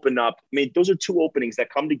 you open up. I mean, those are two openings that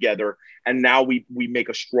come together. And now we make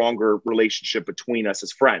a stronger relationship between us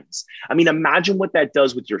as friends. I mean, imagine what that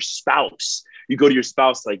does with your spouse. You go to your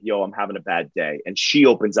spouse like, yo, I'm having a bad day. And she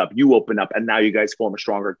opens up, you open up, and now you guys form a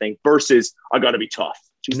stronger thing versus I got to be tough.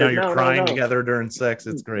 She's now like, you're crying together during sex.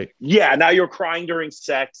 It's great. Yeah. Now you're crying during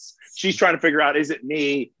sex. She's trying to figure out, is it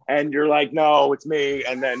me? And you're like, no, it's me.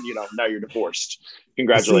 And then, you know, now you're divorced.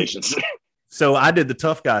 Congratulations. So I did the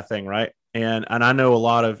tough guy thing, right? And I know a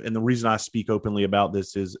lot of, and the reason I speak openly about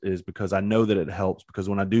this is because I know that it helps, because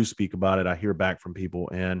when I do speak about it, I hear back from people,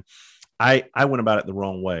 and I went about it the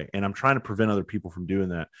wrong way, and I'm trying to prevent other people from doing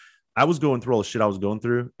that. I was going through all the shit I was going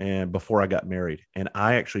through, and before I got married, and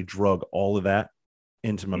I actually drug all of that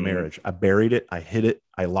into my marriage. I buried it. I hid it.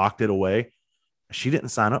 I locked it away. She didn't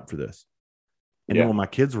sign up for this. And then when my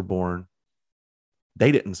kids were born,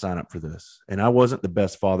 they didn't sign up for this. And I wasn't the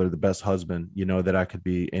best father, the best husband, you know, that I could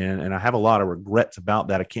be. And I have a lot of regrets about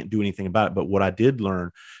that. I can't do anything about it. But what I did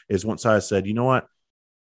learn is once I said, you know what,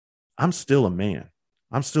 I'm still a man.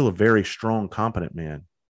 I'm still a very strong, competent man.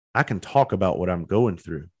 I can talk about what I'm going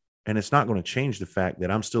through. And it's not going to change the fact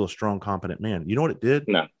that I'm still a strong, competent man. You know what it did?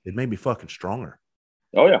 No. It made me fucking stronger.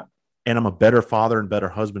 Oh, yeah. And I'm a better father and better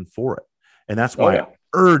husband for it. And that's why I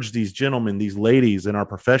urge these gentlemen, these ladies in our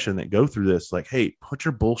profession that go through this, like, hey, put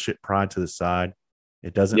your bullshit pride to the side.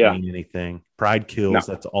 It doesn't mean anything. Pride kills. No.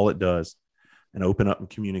 That's all it does. And open up and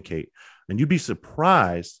communicate. And you'd be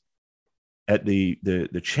surprised at the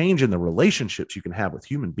change in the relationships you can have with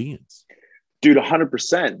human beings. Dude,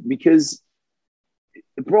 100%. Because,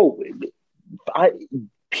 bro,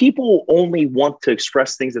 people only want to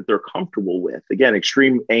express things that they're comfortable with. Again,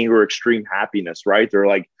 extreme anger, extreme happiness, right? They're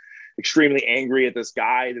like extremely angry at this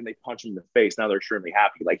guy, then they punch him in the face. Now they're extremely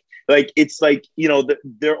happy. Like it's like, you know,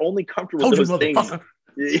 they're only comfortable with those things.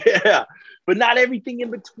 Yeah. But not everything in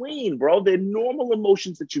between, bro. The normal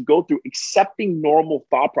emotions that you go through, accepting normal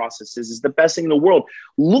thought processes is the best thing in the world.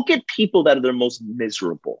 Look at people that are the most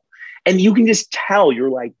miserable. And you can just tell, you're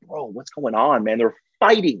like, bro, what's going on, man? They're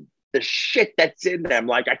fighting the shit that's in them.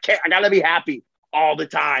 Like, I gotta be happy all the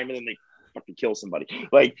time. And then they fucking kill somebody.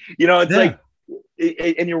 Like, you know, it's like,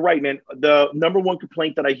 and you're right, man. The number one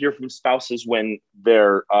complaint that I hear from spouses when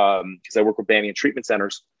they're, because I work with Banyan treatment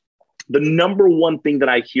centers, the number one thing that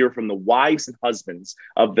I hear from the wives and husbands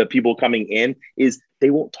of the people coming in is they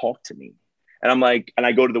won't talk to me. And I'm like, and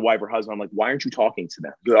I go to the wife or husband, I'm like, why aren't you talking to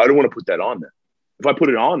them? I don't want to put that on them. If I put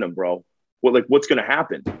it on them, bro, what's going to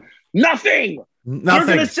happen? Nothing. They're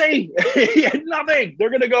going to say nothing. They're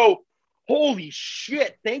going to go, holy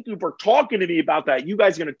shit, thank you for talking to me about that. You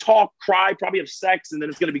guys are going to talk, cry, probably have sex, and then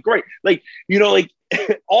it's going to be great. Like, you know, like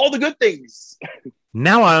all the good things.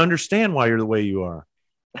 Now I understand why you're the way you are.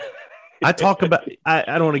 I talk about, I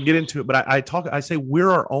don't want to get into it, but I say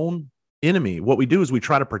we're our own enemy. What we do is we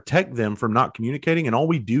try to protect them from not communicating. And all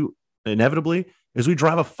we do inevitably is we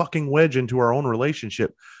drive a fucking wedge into our own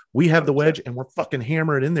relationship. We have the wedge and we're fucking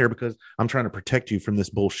hammering it in there because I'm trying to protect you from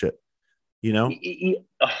this bullshit. You know,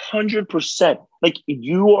 100%. Like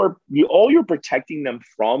all you're protecting them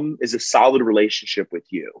from is a solid relationship with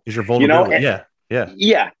you. Is your vulnerability? You know?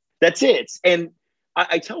 Yeah. That's it. And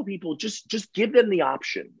I tell people just give them the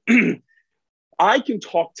option. I can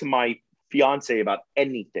talk to my fiance about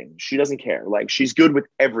anything. She doesn't care. Like, she's good with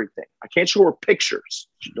everything. I can't show her pictures.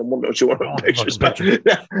 She don't want to show her pictures. You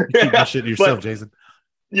keep that shit to yourself, Jason.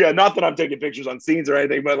 Yeah, not that I'm taking pictures on scenes or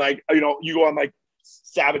anything, but like, you know, you go on like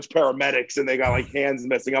Savage Paramedics and they got like hands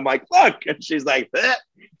missing. I'm like, look, and she's like, eh.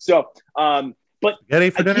 So, but ready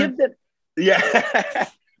for dinner? Give them,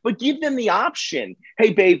 but give them the option.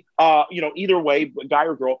 Hey, babe, you know, either way, guy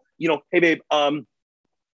or girl, you know, hey, babe,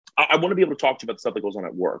 I want to be able to talk to you about the stuff that goes on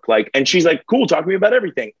at work. Like, and she's like, cool, talk to me about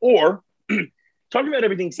everything. Or talk to me about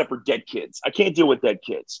everything except for dead kids. I can't deal with dead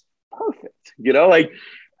kids. Perfect. You know, like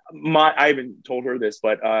I haven't told her this,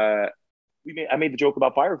 but I made the joke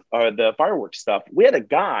about the fireworks stuff. We had a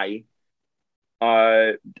guy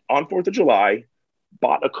on 4th of July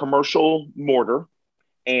bought a commercial mortar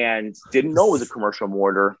and didn't know it was a commercial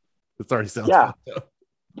mortar. It already sounds fun.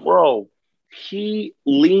 Bro, he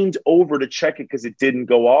leaned over to check it because it didn't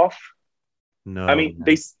go off. No, I mean,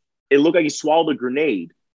 it looked like he swallowed a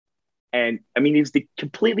grenade. And I mean, he was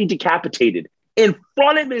completely decapitated in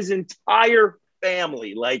front of his entire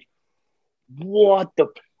family. Like, what the?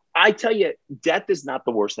 I tell you, death is not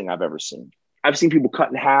the worst thing I've ever seen. I've seen people cut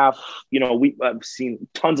in half. You know, I've seen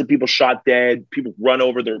tons of people shot dead. People run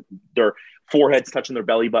over their foreheads touching their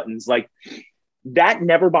belly buttons. Like, that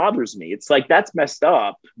never bothers me. It's like, that's messed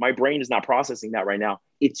up. My brain is not processing that right now.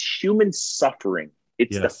 It's human suffering.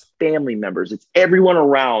 It's the family members. It's everyone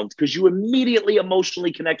around, because you immediately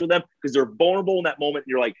emotionally connect with them because they're vulnerable in that moment. And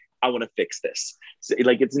you're like, I want to fix this. So,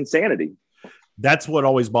 like, it's insanity. That's what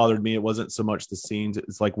always bothered me. It wasn't so much the scenes.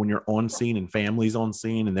 It's like when you're on scene and family's on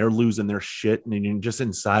scene and they're losing their shit and then you're just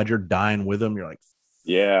inside, you're dying with them. You're like,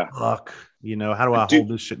 yeah, fuck, you know, how do I hold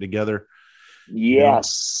this shit together?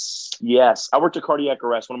 Yes. You know? Yes. I worked a cardiac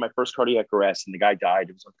arrest, one of my first cardiac arrests, and the guy died.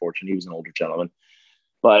 It was unfortunate. He was an older gentleman,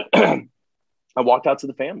 but I walked out to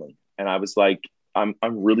the family and I was like, I'm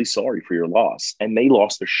really sorry for your loss. And they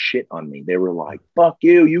lost their shit on me. They were like, fuck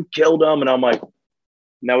you, you killed him. And I'm like,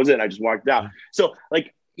 and that was it. I just walked out. So,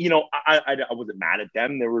 like, you know, I wasn't mad at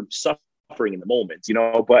them. They were suffering in the moment, you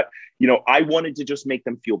know, but, you know, I wanted to just make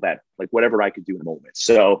them feel better, like whatever I could do in the moment.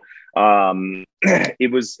 So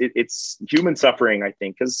it's human suffering, I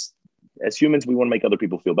think, because as humans, we want to make other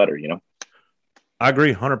people feel better, you know? I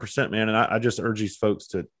agree 100%, man. And I just urge these folks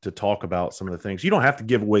to talk about some of the things. You don't have to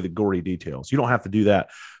give away the gory details. You don't have to do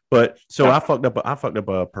that. But so I fucked up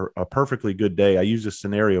a perfectly good day. I used a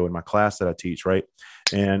scenario in my class that I teach, right?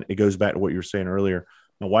 And it goes back to what you were saying earlier.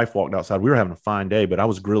 My wife walked outside. We were having a fine day, but I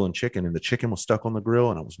was grilling chicken and the chicken was stuck on the grill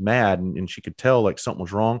and I was mad and she could tell like something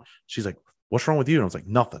was wrong. She's like, "What's wrong with you?" And I was like,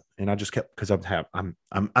 "Nothing." And I just kept, because I'm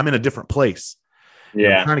in a different place.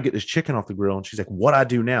 Yeah. I'm trying to get this chicken off the grill. And she's like, "What I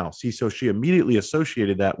do now?" See, so she immediately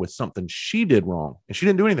associated that with something she did wrong and she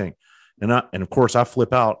didn't do anything. And of course I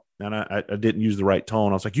flip out and I didn't use the right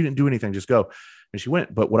tone. I was like, "You didn't do anything, just go." And she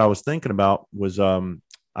went. But what I was thinking about was,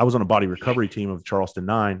 I was on a body recovery team of Charleston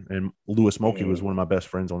 9 and Louis Mulkey was one of my best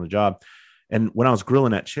friends on the job. And when I was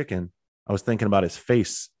grilling that chicken, I was thinking about his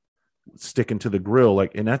face sticking to the grill.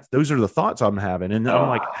 Like, and those are the thoughts I'm having. And I'm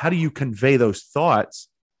like, how do you convey those thoughts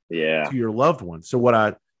to your loved one? So what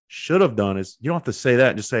I should have done is, you don't have to say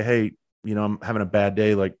that. Just say, "Hey, you know, I'm having a bad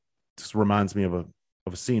day. Like, this reminds me of a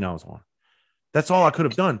scene I was on." That's all I could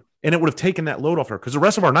have done. And it would have taken that load off her, because the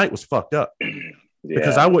rest of our night was fucked up.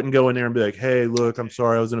 Because I wouldn't go in there and be like, "Hey, look, I'm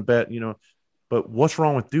sorry, I was in a bed," you know. But what's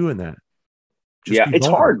wrong with doing that? It's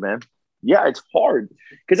hard, man. Yeah, it's hard.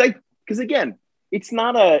 Because again,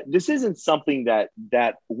 this isn't something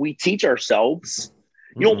that we teach ourselves.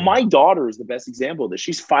 You know, my daughter is the best example of this.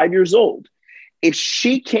 She's 5 years old. If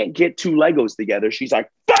she can't get two Legos together, she's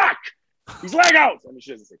like, "Fuck! These Legos!" I mean,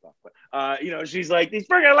 she doesn't say fuck, but you know, she's like, "These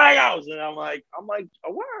freaking Legos!" And I'm like, "Oh,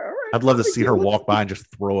 all right." I'd love to see her walk by and just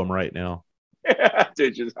throw them right now. But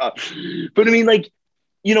I mean, like,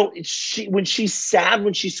 you know, when she's sad,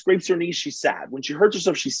 when she scrapes her knees, she's sad. When she hurts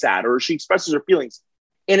herself, she's sad, or she expresses her feelings,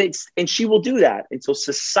 and she will do that until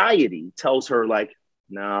society tells her, like,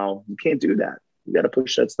 "No, you can't do that. You got to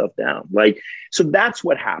push that stuff down." Like, so that's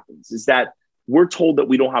what happens, is that we're told that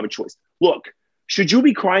we don't have a choice. Look, should you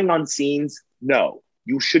be crying on scenes? No.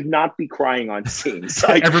 You should not be crying on scenes.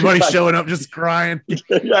 Like, everybody's showing up just crying.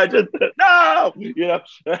 No, you know,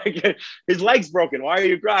 like, his leg's broken. Why are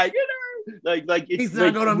you crying? You know, like he's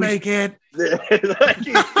not gonna make it. Like,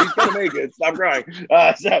 he's gonna make it. Stop crying.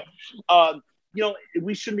 You know,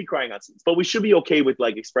 we shouldn't be crying on scenes, but we should be okay with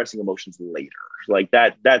like expressing emotions later. Like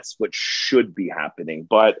that's what should be happening.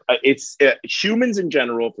 But it's humans in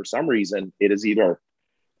general, for some reason, it is either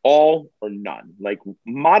all or none. Like,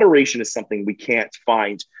 moderation is something we can't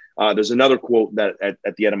find. There's another quote that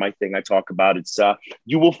at the end of my thing I talk about. It's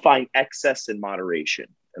 "You will find excess in moderation,"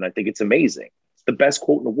 and I think it's amazing. It's the best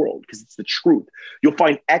quote in the world because it's the truth. You'll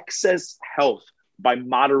find excess health by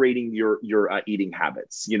moderating your eating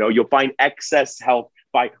habits. You know, you'll find excess health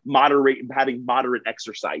by having moderate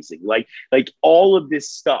exercising. Like all of this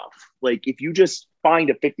stuff. Like, if you just find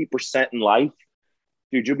a 50% in life,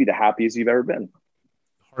 dude, you'll be the happiest you've ever been.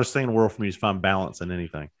 Hardest thing in the world for me is find balance in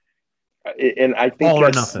anything. And I think all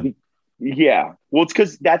or nothing. Yeah. Well, it's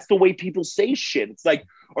because that's the way people say shit. It's like,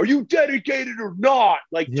 "Are you dedicated or not?"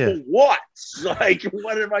 Like, to what? Like,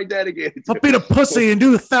 what am I dedicated to? I'll beat a pussy and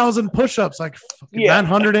do 1,000 push-ups. Like,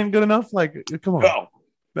 900 ain't good enough. Like, come on.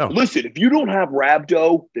 No. Listen, if you don't have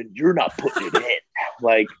rhabdo, then you're not putting it in.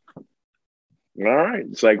 Like, all right,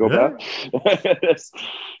 psychopath.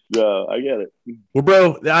 I get it. Well,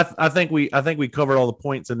 bro, I think we covered all the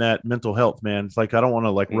points in that mental health, man. It's like, I don't want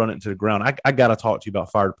to run it into the ground. I got to talk to you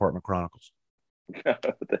about Fire Department Chronicles.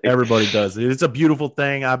 Everybody does it. It's a beautiful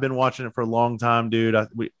thing. I've been watching it for a long time, dude.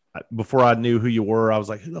 before I knew who you were, I was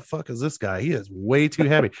like, who the fuck is this guy? He is way too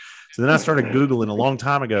heavy. So then I started Googling a long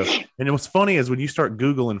time ago. And it was funny is when you start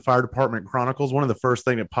Googling Fire Department Chronicles, one of the first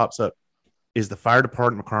thing that pops up is the Fire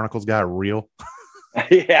Department Chronicles guy real?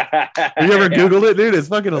 Yeah. Have you ever Googled it, dude? It's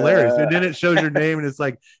fucking hilarious. And then it shows your name and it's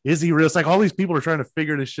like, is he real? It's like all these people are trying to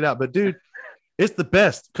figure this shit out. But dude, it's the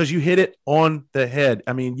best because you hit it on the head.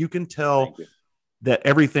 I mean, you can tell that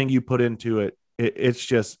everything you put into it, it's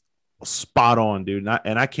just spot on, dude.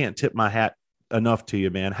 And I can't tip my hat enough to you,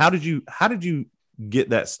 man. How did you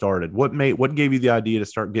get that started? What gave you the idea to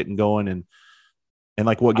start getting going, and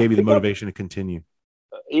like what gave you the motivation to continue?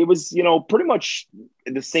 It was, pretty much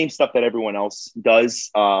the same stuff that everyone else does.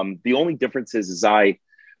 The only difference is I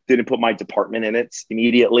didn't put my department in it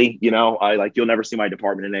immediately. You'll never see my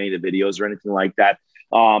department in any of the videos or anything like that.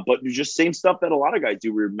 But just same stuff that a lot of guys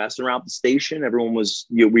do. We were messing around the station. Everyone was,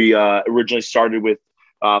 we originally started with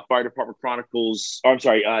Fire Department Chronicles,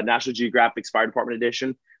 National Geographic's Fire Department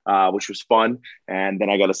Edition, which was fun. And then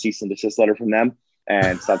I got a cease and desist letter from them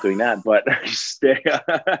and stopped doing that. But they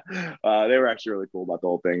were actually really cool about the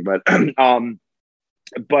whole thing. But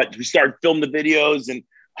we started filming the videos, and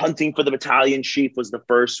hunting for the battalion chief was the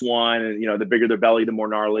first one. And, the bigger their belly, the more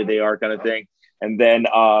gnarly they are, kind of thing. And then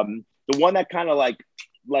the one that kind of like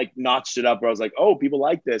notched it up where I was like, oh, people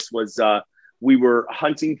like this was we were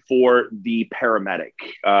hunting for the paramedic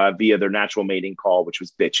via their natural mating call, which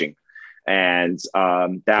was bitching. And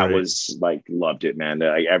that was like, loved it, man.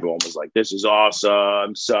 Everyone was like, this is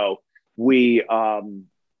awesome. So we got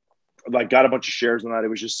a bunch of shares on that. It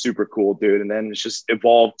was just super cool, dude. And then it's just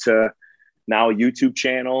evolved to now a YouTube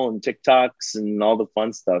channel and TikToks and all the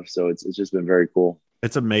fun stuff. So it's just been very cool.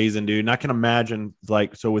 It's amazing, dude. And I can imagine,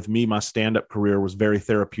 so with me, my stand-up career was very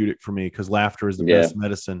therapeutic for me because laughter is the best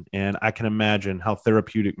medicine. And I can imagine how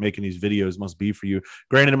therapeutic making these videos must be for you.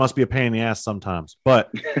 Granted, it must be a pain in the ass sometimes,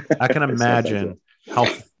 but I can imagine how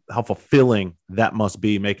fulfilling that must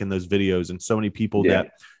be making those videos. And so many people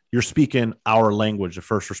that you're speaking our language, the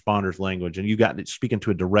first responders language, and you got it speaking to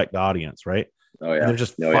a direct audience, right? Oh yeah. And they're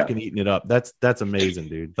just fucking eating it up. That's amazing,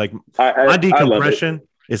 dude. Like my decompression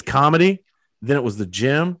is comedy. Then it was the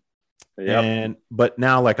gym. But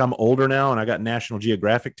now like I'm older now and I got National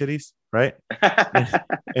Geographic titties, right?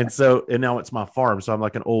 and now it's my farm. So I'm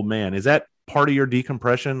like an old man. Is that part of your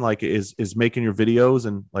decompression? Like is making your videos,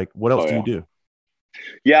 and like, what else do you do?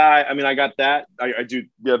 Yeah. I mean, I got that. I do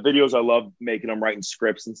the videos. I love making them, writing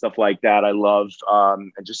scripts and stuff like that. I love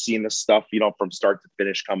and just seeing this stuff, from start to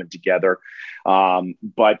finish coming together.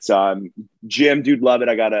 Gym, dude, love it.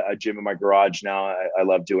 I got a gym in my garage now. I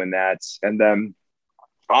love doing that. And then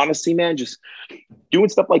honestly, man, just doing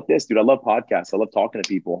stuff like this, dude. I love podcasts. I love talking to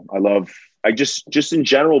people. I just in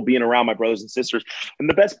general being around my brothers and sisters. And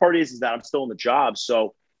the best part is that I'm still in the job.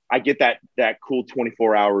 So I get that cool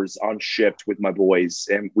 24 hours on shift with my boys,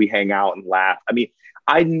 and we hang out and laugh. I mean,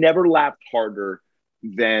 I never laughed harder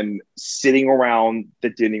than sitting around the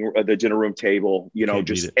dinner room table,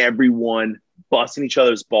 just everyone busting each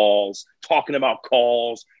other's balls, talking about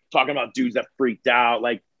calls, talking about dudes that freaked out.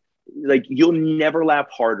 Like you'll never laugh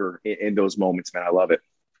harder in those moments, man. I love it.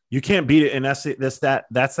 You can't beat it. And that's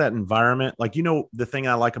that environment. Like, the thing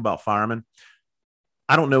I like about firemen,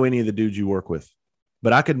 I don't know any of the dudes you work with,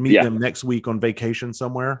 but I could meet them next week on vacation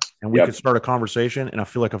somewhere, and we could start a conversation, and I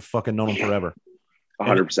feel like I've fucking known them forever.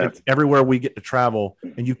 100%. Everywhere we get to travel,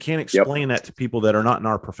 and you can't explain that to people that are not in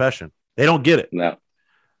our profession. They don't get it. No.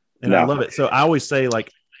 I love it. So I always say,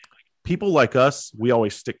 like, people like us, we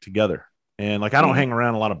always stick together. And like, I don't hang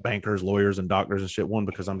around a lot of bankers, lawyers, and doctors and shit. One,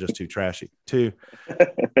 because I'm just too trashy. Two,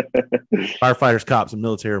 firefighters, cops, and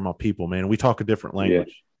military are my people, man. We talk a different language.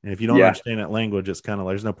 Yeah. And if you don't understand that language, it's kind of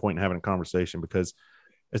like, there's no point in having a conversation because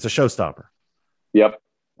it's a showstopper. Yep.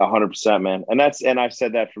 100%, man. And I've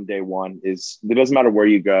said that from day one is it doesn't matter where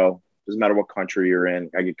you go. It doesn't matter what country you're in.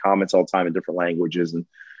 I get comments all the time in different languages, and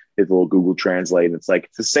hit the little Google Translate, and it's like,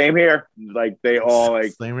 it's the same here. Like they all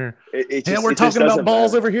like same here. We're talking about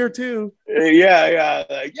balls over here too. Yeah.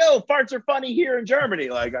 Like, yo, farts are funny here in Germany.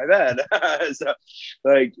 Like I bet. So,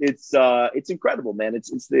 like it's incredible, man.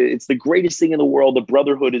 It's the greatest thing in the world. The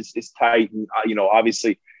brotherhood is tight, and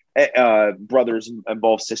obviously brothers and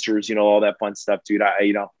both sisters, all that fun stuff, dude.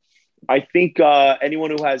 I think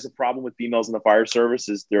anyone who has a problem with females in the fire service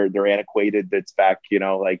is they're antiquated. That's back,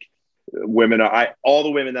 like women. All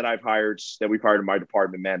the women that we've hired in my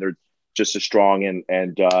department, man, they're just as strong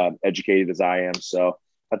and educated as I am. So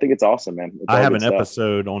I think it's awesome, man. I have an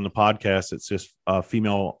episode on the podcast. It's just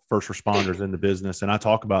female first responders in the business, and I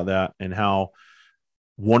talk about that and how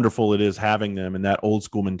wonderful it is having them and that old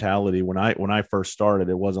school mentality. When I first started,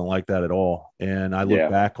 it wasn't like that at all. And I look Yeah.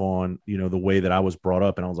 back on, the way that I was brought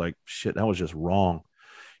up, and I was like, shit, that was just wrong.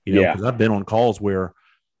 Yeah. Because I've been on calls where,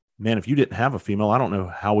 man, if you didn't have a female, I don't know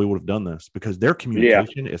how we would have done this, because their Yeah.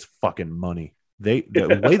 communication is fucking money. The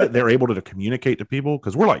way that they're able to communicate to people,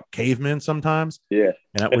 because we're like cavemen sometimes. Yeah.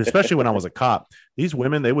 And especially when I was a cop, these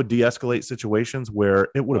women, they would de-escalate situations where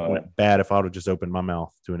it would have went bad if I would have just opened my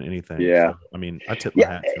mouth doing anything. Yeah. So, I mean, I tip my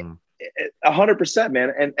hat to them. 100%,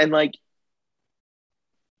 man. And like,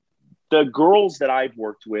 the girls that I've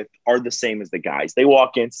worked with are the same as the guys. They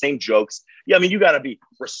walk in, same jokes. Yeah, I mean, you got to be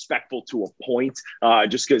respectful to a point,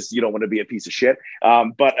 just because you don't want to be a piece of shit.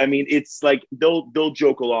 But I mean, it's like they'll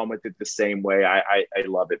joke along with it the same way. I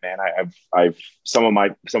love it, man. I've some of my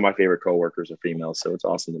favorite coworkers are females, so it's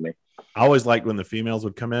awesome to me. I always liked when the females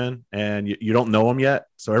would come in and you don't know them yet,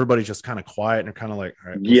 so everybody's just kind of quiet and they're kind of like,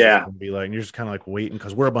 all right, yeah, be like, and you're just kind of like waiting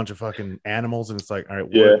because we're a bunch of fucking animals, and it's like, all right,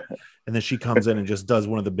 yeah. And then she comes in and just does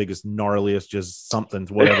one of the biggest, gnarliest, just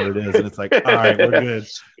somethings, whatever it is, and it's like, all right, we're good.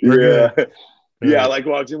 We're good. Yeah, like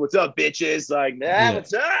walks in, what's up, bitches? Like,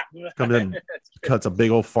 what's up? Comes in, cuts a big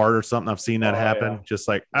old fart or something. I've seen that happen. Yeah. Just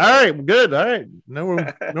like, all right, we're good. All right, know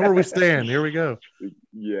where we stand. Here we go.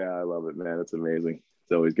 Yeah, I love it, man. It's amazing.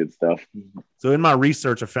 It's always good stuff. So in my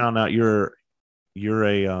research, I found out you're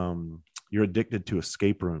addicted to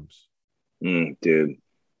escape rooms. Dude.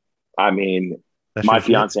 I mean, my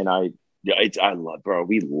fiance and I, I love, bro.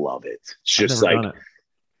 We love it. It's just like,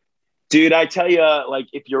 dude, I tell you, like,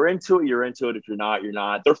 if you're into it, you're into it. If you're not, you're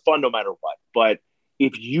not. They're fun no matter what. But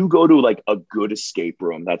if you go to like a good escape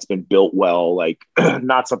room that's been built well, like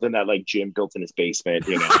not something that like Jim built in his basement,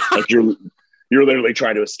 like you're literally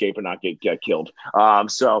trying to escape and not get killed.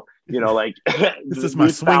 So, like this is my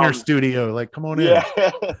swinger studio. Like, come on in.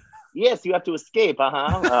 Yes, you have to escape.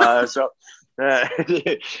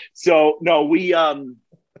 So no, we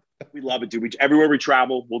love it, dude. Everywhere we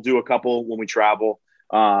travel, we'll do a couple when we travel.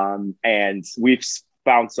 And we've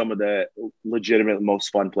found some of the legitimate most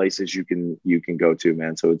fun places you can go to,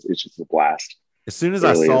 man. So it's just a blast. As soon as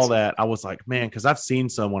I saw that, I was like, man, because I've seen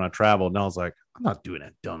some when I traveled, and I was like, I'm not doing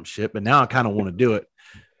that dumb shit. But now I kind of want to do it.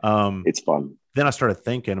 It's fun. Then I started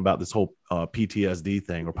thinking about this whole PTSD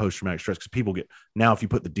thing, or post-traumatic stress, because people get, now if you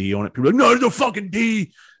put the D on it, people are like, no, there's no fucking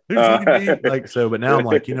D. There's fucking D. Like, so, but now I'm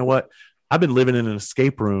like, you know what? I've been living in an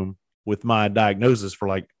escape room with my diagnosis for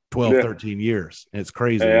like 12, 13 years. And it's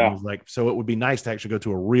crazy. Yeah. And like, so it would be nice to actually go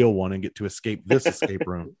to a real one and get to escape this escape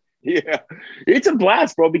room. Yeah, it's a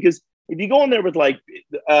blast, bro, because if you go in there with like,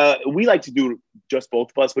 we like to do just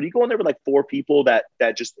both of us, but you go in there with like 4 people that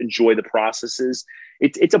just enjoy the processes.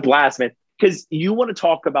 It's a blast, man, because you want to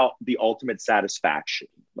talk about the ultimate satisfaction.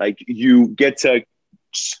 Like, you get to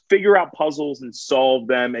figure out puzzles and solve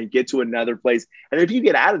them and get to another place. And if you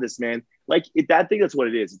get out of this, man, like I think that's what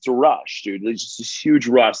it is. It's a rush, dude. It's just this huge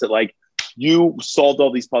rush that like you solved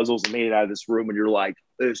all these puzzles and made it out of this room and you're like,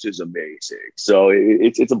 this is amazing. So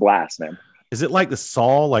it's a blast, man. Is it like the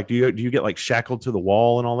Saw? Like, do you get like shackled to the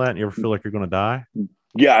wall and all that? And you ever feel like you're going to die?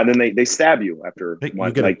 Yeah. And then they stab you after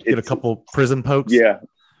one. You get a couple prison pokes. Yeah.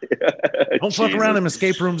 Don't fuck around in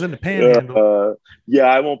escape rooms in the Panhandle. Yeah,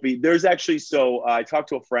 I won't be. There's actually, so I talked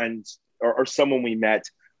to a friend or someone we met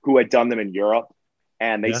who had done them in Europe.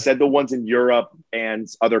 And they said the ones in Europe and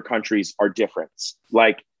other countries are different.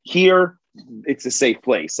 Like here, it's a safe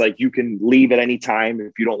place. Like you can leave at any time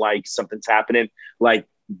if you don't like something's happening. Like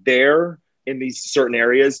there in these certain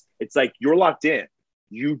areas, it's like you're locked in.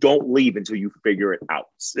 You don't leave until you figure it out.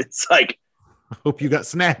 It's like, I hope you got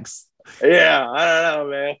snacks. Yeah, I don't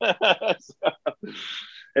know, man.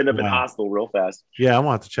 End up in hospital real fast. Yeah, I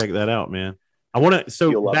want to check that out, man. I want to.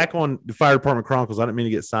 So back on the Fire Department Chronicles, I didn't mean to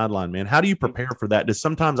get sidelined, man. How do you prepare for that? Does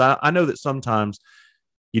sometimes I know that sometimes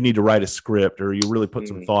you need to write a script or you really put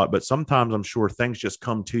some thought, but sometimes I'm sure things just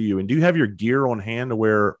come to you. And do you have your gear on hand to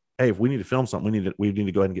where, hey, if we need to film something, we need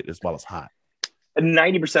to go ahead and get this while it's hot?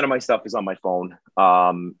 90% of my stuff is on my phone.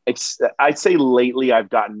 I'd say lately I've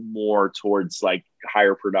gotten more towards like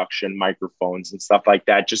higher production microphones and stuff like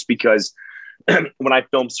that, just because when I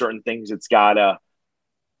film certain things, it's gotta,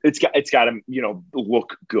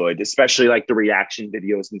 look good, especially like the reaction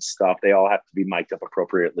videos and stuff. They all have to be mic'd up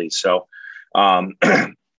appropriately. So,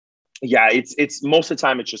 yeah, it's most of the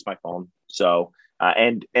time it's just my phone. So,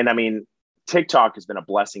 and I mean, TikTok has been a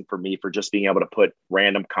blessing for me for just being able to put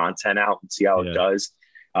random content out and see how it does.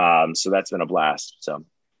 So that's been a blast. So,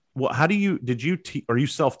 well, how do you, are you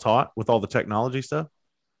self-taught with all the technology stuff?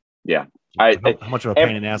 Yeah. How much of a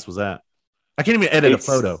pain in the ass was that? I can't even edit a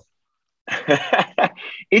photo.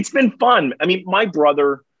 It's been fun. I mean, my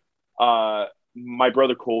brother, my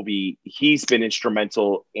brother Colby, he's been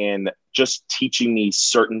instrumental in just teaching me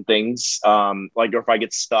certain things. Like if I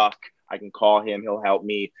get stuck, I can call him, he'll help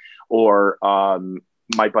me. Or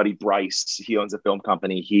my buddy Bryce, he owns a film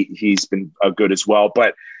company. He's been good as well.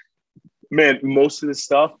 But man, most of the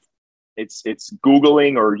stuff, it's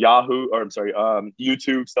Googling or Yahoo, or I'm sorry,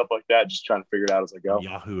 YouTube, stuff like that. Just trying to figure it out as I go.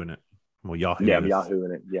 Yahoo in it. Well, Yahoo. Yeah, I'm Yahoo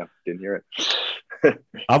in it. Yeah, didn't hear it.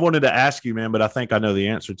 I wanted to ask you, man, but I think I know the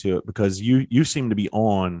answer to it because you seem to be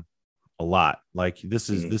on a lot. Like this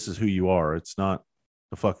is who you are. It's not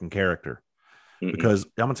a fucking character. Because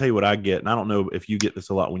I'm gonna tell you what I get, and I don't know if you get this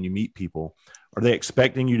a lot when you meet people. Are they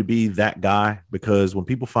expecting you to be that guy? Because when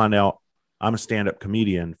people find out I'm a stand-up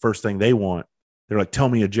comedian, first thing they want, they're like, "Tell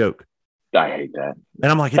me a joke." I hate that.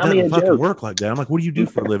 And I'm like, "It doesn't fucking work like that." I'm like, "What do you do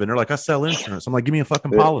for a living?" They're like, "I sell insurance." I'm like, "Give me a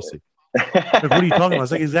fucking policy." Like, what are you talking about? I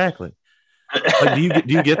was like, "Exactly." Like, do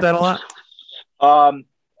you get that a lot?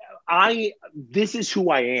 This is who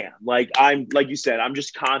I am. Like like you said, I'm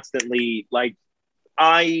just constantly like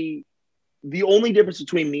the only difference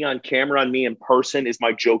between me on camera and me in person is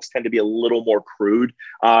my jokes tend to be a little more crude,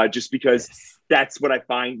 just because that's what I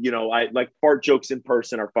find. I like fart jokes in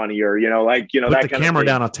person are funnier. Put that the camera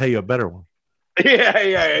down. I'll tell you a better one. Yeah,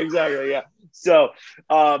 exactly. Yeah. So,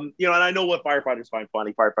 and I know what firefighters find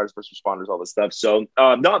funny, firefighters, first responders, all this stuff. So,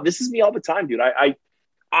 no, this is me all the time, dude.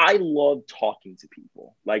 I love talking to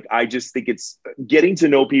people. Like, I just think it's getting to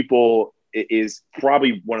know people is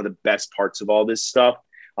probably one of the best parts of all this stuff.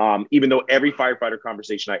 Even though every firefighter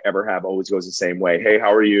conversation I ever have always goes the same way. Hey,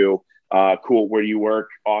 how are you? Cool. Where do you work?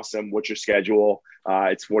 Awesome. What's your schedule?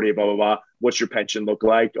 It's 40, blah, blah, blah. What's your pension look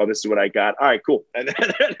like? Oh, this is what I got. All right, cool. And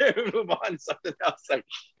then move on to something else. Like,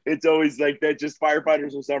 it's always like that. Just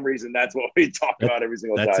firefighters for some reason. That's what we talk about every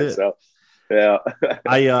single time. It. So, yeah.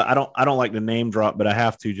 I don't like to name drop, but I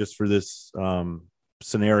have to just for this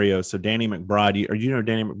scenario. So Danny McBride, you know who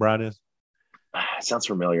Danny McBride is? Sounds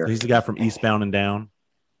familiar. So he's the guy from Eastbound and Down.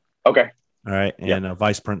 Okay. All right. And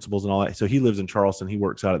vice principals and all that. So he lives in Charleston. He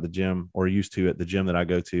works out at the gym, or used to at the gym that I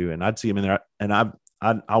go to. And I'd see him in there. And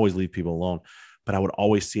I'd always leave people alone, but I would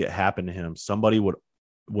always see it happen to him. Somebody would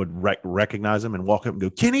recognize him and walk up and go,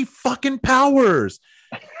 "Kenny fucking Powers."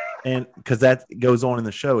 And because that goes on in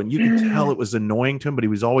the show. And you could tell it was annoying to him, but he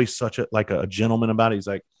was always such a gentleman about it. He's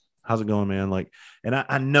like, "How's it going, man?" Like, and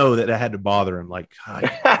I know that had to bother him. Like,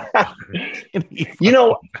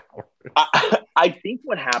 I think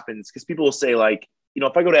what happens, because people will say, like,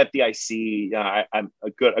 if I go to FDIC, I'm a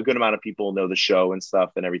good amount of people know the show and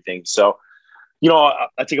stuff and everything. So, I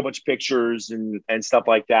take a bunch of pictures and stuff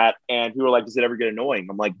like that. And people are like, "Does it ever get annoying?"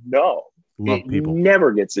 I'm like, "No, it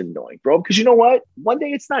never gets annoying, bro. Because you know what? One day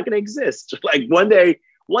it's not going to exist. Like one day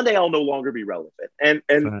I'll no longer be relevant. And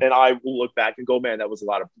I will look back and go, man, that was a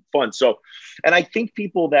lot of fun." So, and I think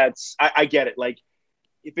people I get it. Like,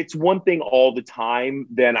 if it's one thing all the time,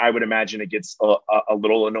 then I would imagine it gets a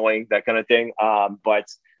little annoying, that kind of thing. But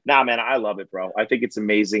nah, man, I love it, bro. I think it's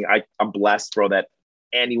amazing. I'm blessed, bro, that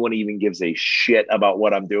anyone even gives a shit about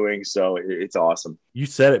what I'm doing. So it's awesome. You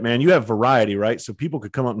said it, man. You have variety, right? So people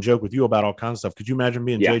could come up and joke with you about all kinds of stuff. Could you imagine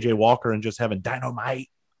being JJ Walker and just having Dynamite?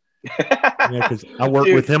 Because I work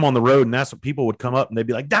with him on the road, and that's what people would come up and they'd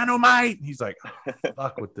be like, "Dynamite." And he's like, "Oh,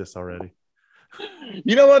 fuck with this already."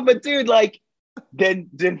 You know what? But dude, like, then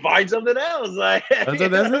find something else. Like, that's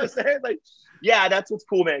it. Like, yeah, that's what's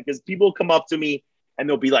cool, man. Because people come up to me and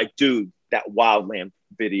they'll be like, "Dude, that Wildland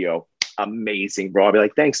video, amazing, bro." I'll be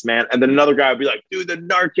like, "Thanks, man." And then another guy will be like, "Dude, the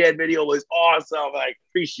Narcan video was awesome. I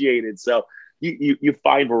appreciate it." So you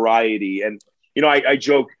find variety. And I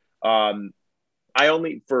joke,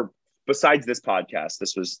 besides this podcast,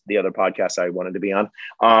 this was the other podcast I wanted to be on.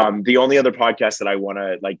 The only other podcast that I want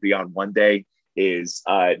to be on one day is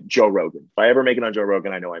Joe Rogan. If I ever make it on Joe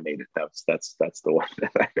Rogan, I know I made it. That's the one.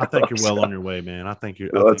 I think you're well on your way, man. I think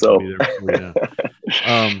you'll be there before you know.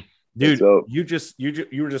 Dude,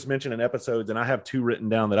 you were just mentioning episodes, and I have two written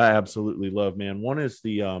down that I absolutely love, man. One is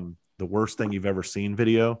the worst thing you've ever seen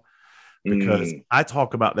video, because I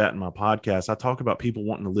talk about that in my podcast. I talk about people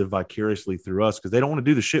wanting to live vicariously through us because they don't want to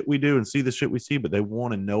do the shit we do and see the shit we see, but they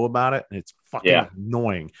want to know about it, and it's fucking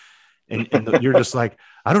annoying. And you're just like,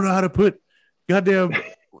 I don't know how to put goddamn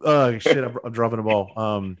shit. I'm dropping a ball.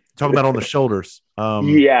 Talk about on the shoulders.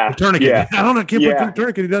 The tourniquet. Yeah. I don't know. Can't put the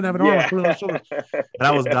tourniquet. He doesn't have an arm. Put it on the shoulders. And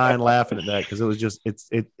I was dying laughing at that because it was just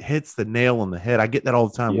it hits the nail on the head. I get that all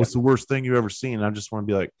the time. What's the worst thing you ever seen? And I just want to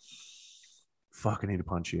be like, fuck, I need to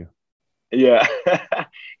punch you. Yeah.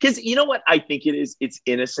 Because you know what I think it is? It's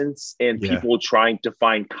innocence and people trying to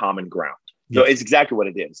find common ground. So it's exactly what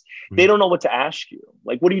it is. They don't know what to ask you.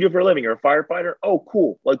 Like, what do you do for a living? You're a firefighter? Oh,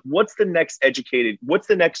 cool. Like, what's the next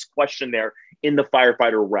question there in the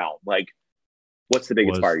firefighter realm. Like, what's the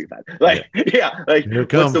biggest fire you've had? Like,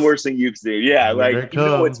 what's the worst thing you've seen? Yeah, like,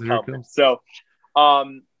 it's coming. So,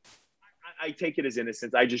 I take it as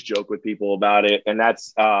innocence. I just joke with people about it, and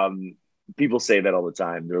that's people say that all the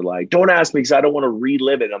time. They're like, "Don't ask me because I don't want to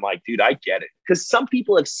relive it." I'm like, dude, I get it, because some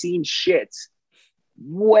people have seen shit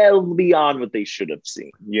well beyond what they should have seen,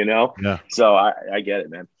 you know? Yeah. So I get it,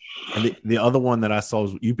 man. And the other one that I saw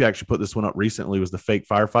was, you actually put this one up recently, was the fake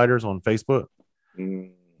firefighters on Facebook.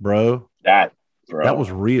 Bro. That was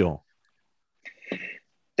real.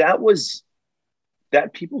 That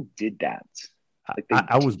people did that. Like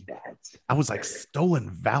I was like, stolen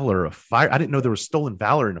valor of fire. I didn't know there was stolen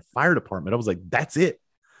valor in a fire department. I was like, that's it.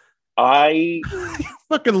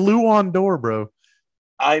 Fucking Luan Door, bro.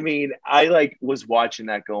 I mean, I was watching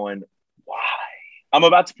that going, why? I'm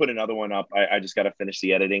about to put another one up. I just got to finish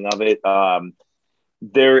the editing of it.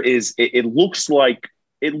 It looks like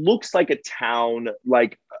a town,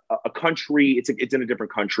 like a country. It's in a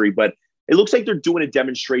different country, but it looks like they're doing a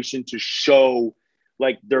demonstration to show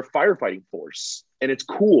like their firefighting force. And it's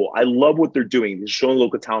cool. I love what they're doing. They're showing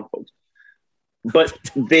local town folks, but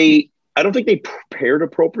I don't think they prepared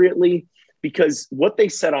appropriately, because what they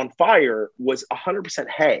set on fire was 100%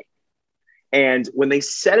 hay. And when they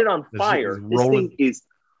set it on fire, this thing is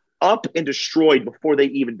up and destroyed before they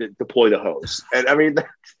even deploy the hose. And I mean,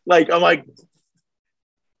 I'm like,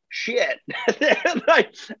 shit.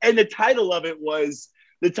 And the title of it was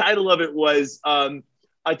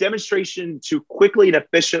a demonstration to quickly and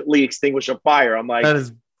efficiently extinguish a fire. I'm like,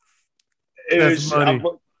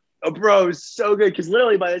 bro, it's so good, because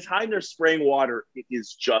literally by the time they're spraying water, it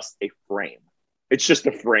is just a frame. It's just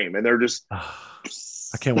a frame, and they're just.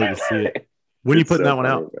 I can't wait to see it. When are you putting that one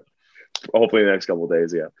out? Hopefully the next couple of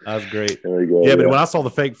days. Yeah, that was great. There we go. Yeah, but when I saw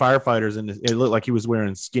the fake firefighters, and it looked like he was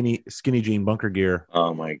wearing skinny jean bunker gear.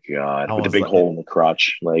 Oh my god, with the big hole in the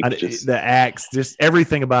crotch, the axe, just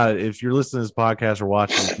everything about it. If you're listening to this podcast or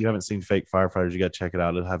watching, if you haven't seen fake firefighters, you got to check it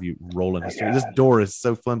out. It'll have you rolling. This door is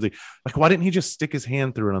so flimsy. Like, why didn't he just stick his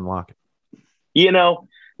hand through and unlock it? You know,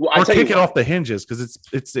 or kick it off the hinges, because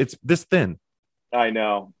it's this thin. I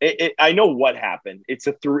know. I know what happened. It's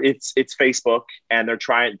Facebook, and they're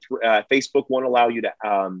trying. Facebook won't allow you to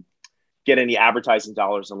get any advertising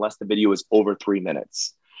dollars unless the video is over 3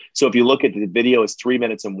 minutes. So if you look at the video, it's 3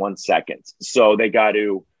 minutes and 1 second. So they got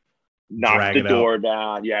to knock the door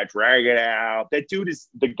down. Yeah, drag it out. That dude is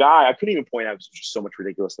the guy. I couldn't even point out, because there's just so much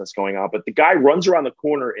ridiculousness going on. But the guy runs around the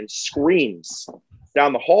corner and screams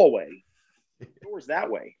down the hallway. The door's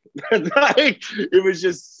that way. It was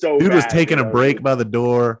just so dude bad, was taking a break by the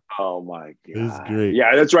door. Oh my god, it was great.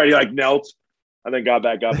 Yeah, that's right. He knelt and then got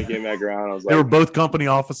back up and came back around. I was they were both company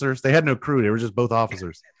officers. They had no crew. They were just both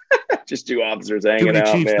officers. Just two officers hanging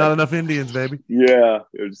out. Chiefs, man. Not enough Indians, baby. Yeah,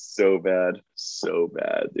 it was so bad,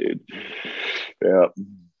 dude. Yeah. All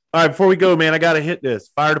right, before we go, man, I got to hit this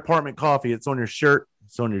fire department coffee. It's on your shirt.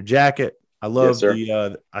 It's on your jacket. I love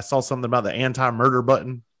I saw something about the anti-murder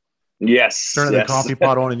button. Yes. Turning the coffee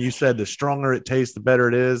pot on, and you said the stronger it tastes, the better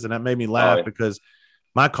it is. And that made me laugh because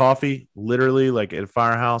my coffee, literally, like at a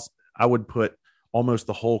firehouse, I would put almost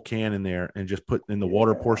the whole can in there and just put in the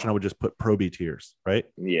water portion. I would just put Proby tears, right?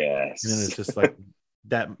 Yes. And then it's just like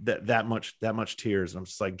that much tears. And I'm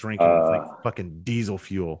just like drinking like fucking diesel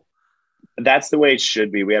fuel. That's the way it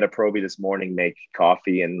should be. We had a Proby this morning make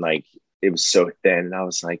coffee, and like it was so thin. And I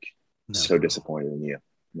was like, so disappointed in you.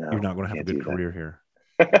 No, you're not going to have a good career here.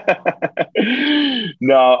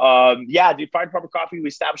 No, yeah, dude. Fire Department Coffee, we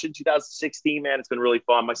established in 2016, man. It's been really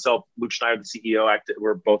fun. Myself, Luke Schneider, the CEO,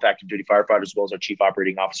 we're both active duty firefighters, as well as our chief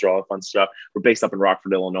operating officer, all that fun stuff. We're based up in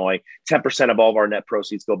Rockford, Illinois. 10% of all of our net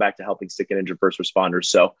proceeds go back to helping sick and injured first responders.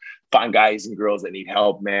 So find guys and girls that need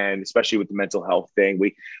help, man, especially with the mental health thing.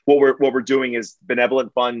 What we're doing is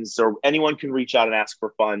benevolent funds, or anyone can reach out and ask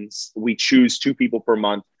for funds. We choose 2 people per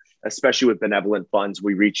month. Especially with benevolent funds,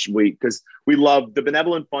 because we love the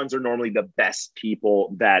benevolent funds are normally the best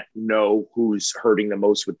people that know who's hurting the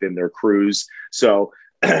most within their crews. So,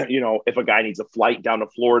 if a guy needs a flight down to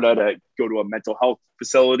Florida to go to a mental health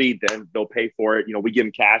facility, then they'll pay for it. We give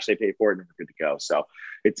them cash, they pay for it, and we're good to go. So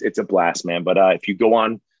it's a blast, man. But if you go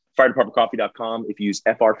on firedepartmentcoffee.com, if you use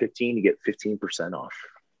FR15, you get 15% off.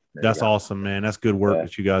 That's awesome, man. That's good work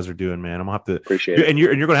that you guys are doing, man. I'm gonna have to appreciate it. And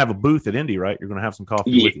you're going to have a booth at Indy, right? You're going to have some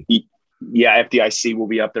coffee with you. Yeah, FDIC will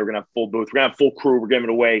be up there. We're going to have full booth. We're going to have full crew. We're giving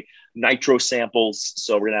away nitro samples,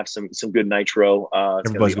 so we're going to have some good nitro.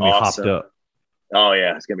 Everybody's going to be hopped up. Oh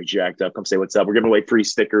yeah, it's going to be jacked up. Come say what's up. We're giving away free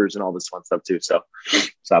stickers and all this fun stuff too. So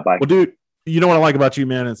stop by. Well, dude, you know what I like about you,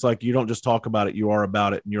 man? It's like you don't just talk about it; you are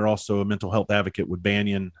about it, and you're also a mental health advocate with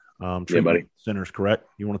Banyan. treatment buddy. centers, correct?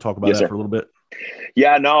 You want to talk about Yes, that sir. for a little bit?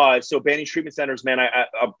 Yeah, no. So Banyan treatment centers, man.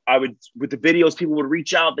 I would, with the videos, people would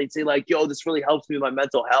reach out. They'd say like, "Yo, this really helps me with my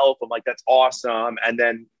mental health." I'm like, "That's awesome." And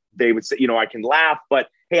then they would say, I can laugh, but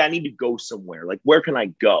hey, I need to go somewhere. Like, where can I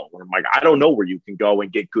go? And I'm like, I don't know where you can go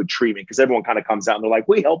and get good treatment, because everyone kind of comes out and they're like,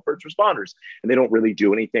 we help first responders, and they don't really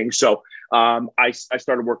do anything. So I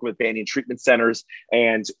started working with Banyan treatment centers,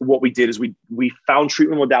 and what we did is we found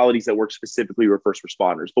treatment modalities that work specifically for first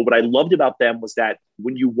responders. But what I loved about them was that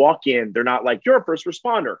when you walk in, they're not like, you're a first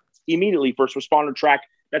responder. Immediately, first responder track.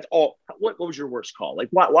 That's all. What was your worst call? Like,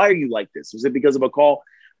 why are you like this? Was it because of a call?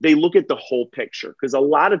 They look at the whole picture, because a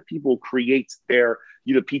lot of people create their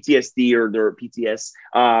PTSD or their PTS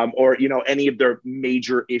or any of their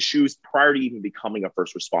major issues prior to even becoming a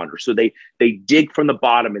first responder. So they dig from the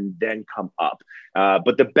bottom and then come up.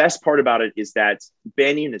 But the best part about it is that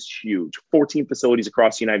Banyan is huge, 14 facilities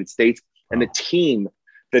across the United States, and the team,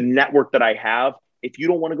 the network that I have. If you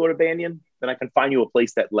don't want to go to Banyan, then I can find you a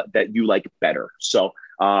place that you like better. So,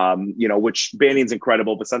 which Banyan's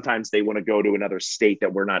incredible, but sometimes they want to go to another state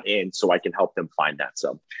that we're not in, so I can help them find that.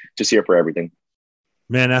 So, just here for everything.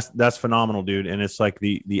 Man, that's phenomenal, dude. And it's like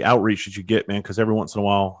the outreach that you get, man, because every once in a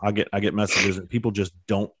while I get messages and people just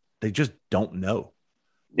don't know.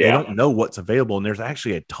 Yeah. They don't know what's available. And there's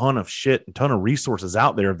actually a ton of resources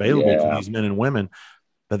out there available to these men and women,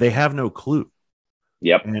 but they have no clue.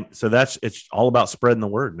 Yep. And so it's all about spreading the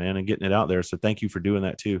word, man, and getting it out there. So thank you for doing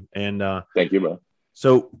that too. And thank you, bro.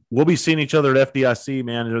 So we'll be seeing each other at FDIC,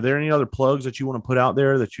 man. Are there any other plugs that you want to put out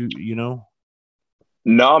there that you know?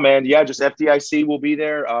 No, man. Yeah, just FDIC will be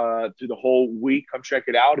there through the whole week. Come check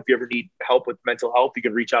it out. If you ever need help with mental health, you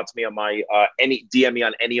can reach out to me on my DM me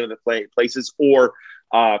on any of the places, or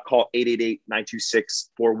call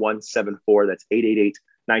 888-926-4174. That's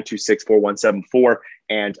 888-926-4174,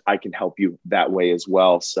 and I can help you that way as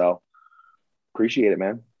well. So appreciate it,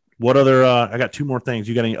 man. What other? I got two more things.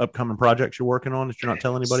 You got any upcoming projects you're working on that you're not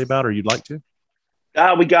telling anybody about, or you'd like to?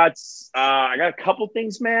 I got a couple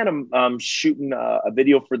things, man. I'm shooting a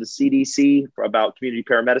video for the CDC about community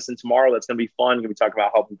paramedicine tomorrow. That's going to be fun. Going to be talking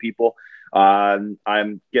about helping people. I'm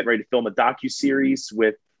getting ready to film a docu-series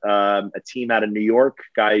with a team out of New York.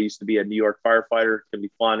 Guy used to be a New York firefighter. It's going to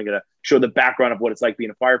be fun. I'm going to show the background of what it's like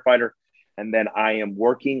being a firefighter. And then I am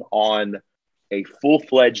working on a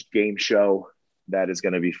full-fledged game show that is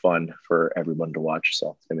going to be fun for everyone to watch.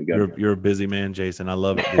 So it's going to be good. You're a busy man, Jason. I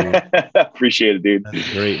love it, dude. Appreciate it, dude.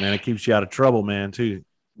 That's great, man. It keeps you out of trouble, man, too.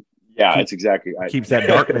 Yeah, it's exactly. Keeps that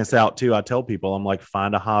darkness out, too. I tell people, I'm like,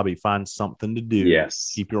 find a hobby, find something to do.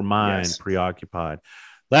 Yes. Keep your mind preoccupied.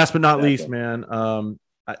 Last but not least, man, I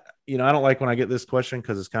don't like when I get this question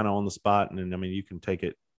because it's kind of on the spot. And I mean, you can take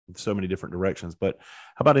it in so many different directions. But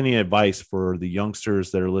how about any advice for the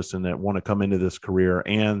youngsters that are listening that want to come into this career,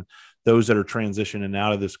 and those that are transitioning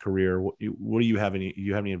out of this career? What do you have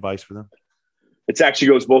any advice for them? It actually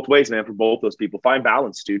goes both ways, man, for both those people. Find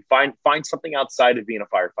balance, dude. Find something outside of being a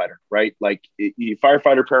firefighter, right? Like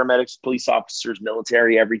firefighter, paramedics, police officers,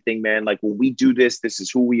 military, everything, man. Like when we do this is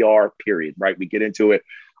who we are, period, right? We get into it.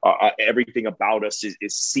 Everything about us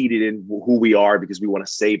is seated in who we are because we want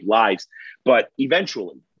to save lives. But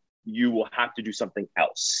eventually, you will have to do something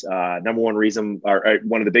else. Number one reason, or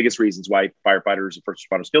one of the biggest reasons why firefighters and first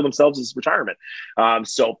responders kill themselves is retirement.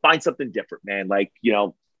 So find something different, man. Like,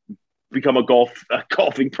 become a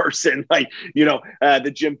golfing person. Like,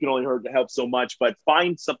 the gym can only help so much, but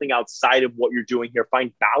find something outside of what you're doing here.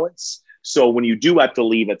 Find balance. So when you do have to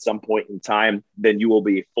leave at some point in time, then you will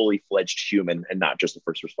be a fully fledged human and not just a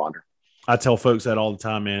first responder. I tell folks that all the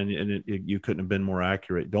time, man, and you couldn't have been more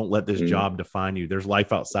accurate. Don't let this job define you. There's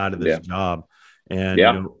life outside of this job.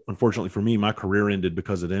 And unfortunately for me, my career ended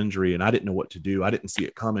because of injury, and I didn't know what to do. I didn't see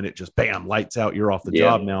it coming. It just, bam, lights out. You're off the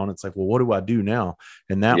job now. And it's like, well, what do I do now?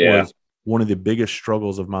 And that was one of the biggest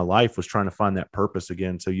struggles of my life, was trying to find that purpose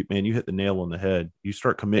again. So you hit the nail on the head. You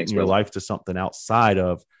start committing your life to something outside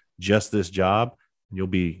of just this job, and you'll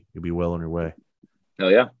be well on your way.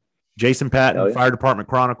 Hell yeah. Jason Patton, Fire Department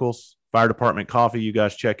Chronicles, Fire Department Coffee. You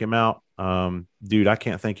guys check him out. Dude, I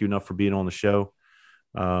can't thank you enough for being on the show.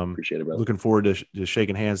 Appreciate it, brother. Looking forward to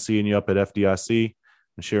shaking hands, seeing you up at FDIC,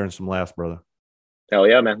 and sharing some laughs, brother. Hell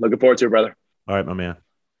yeah, man. Looking forward to it, brother. All right, my man.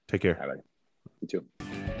 Take care. All right. You too.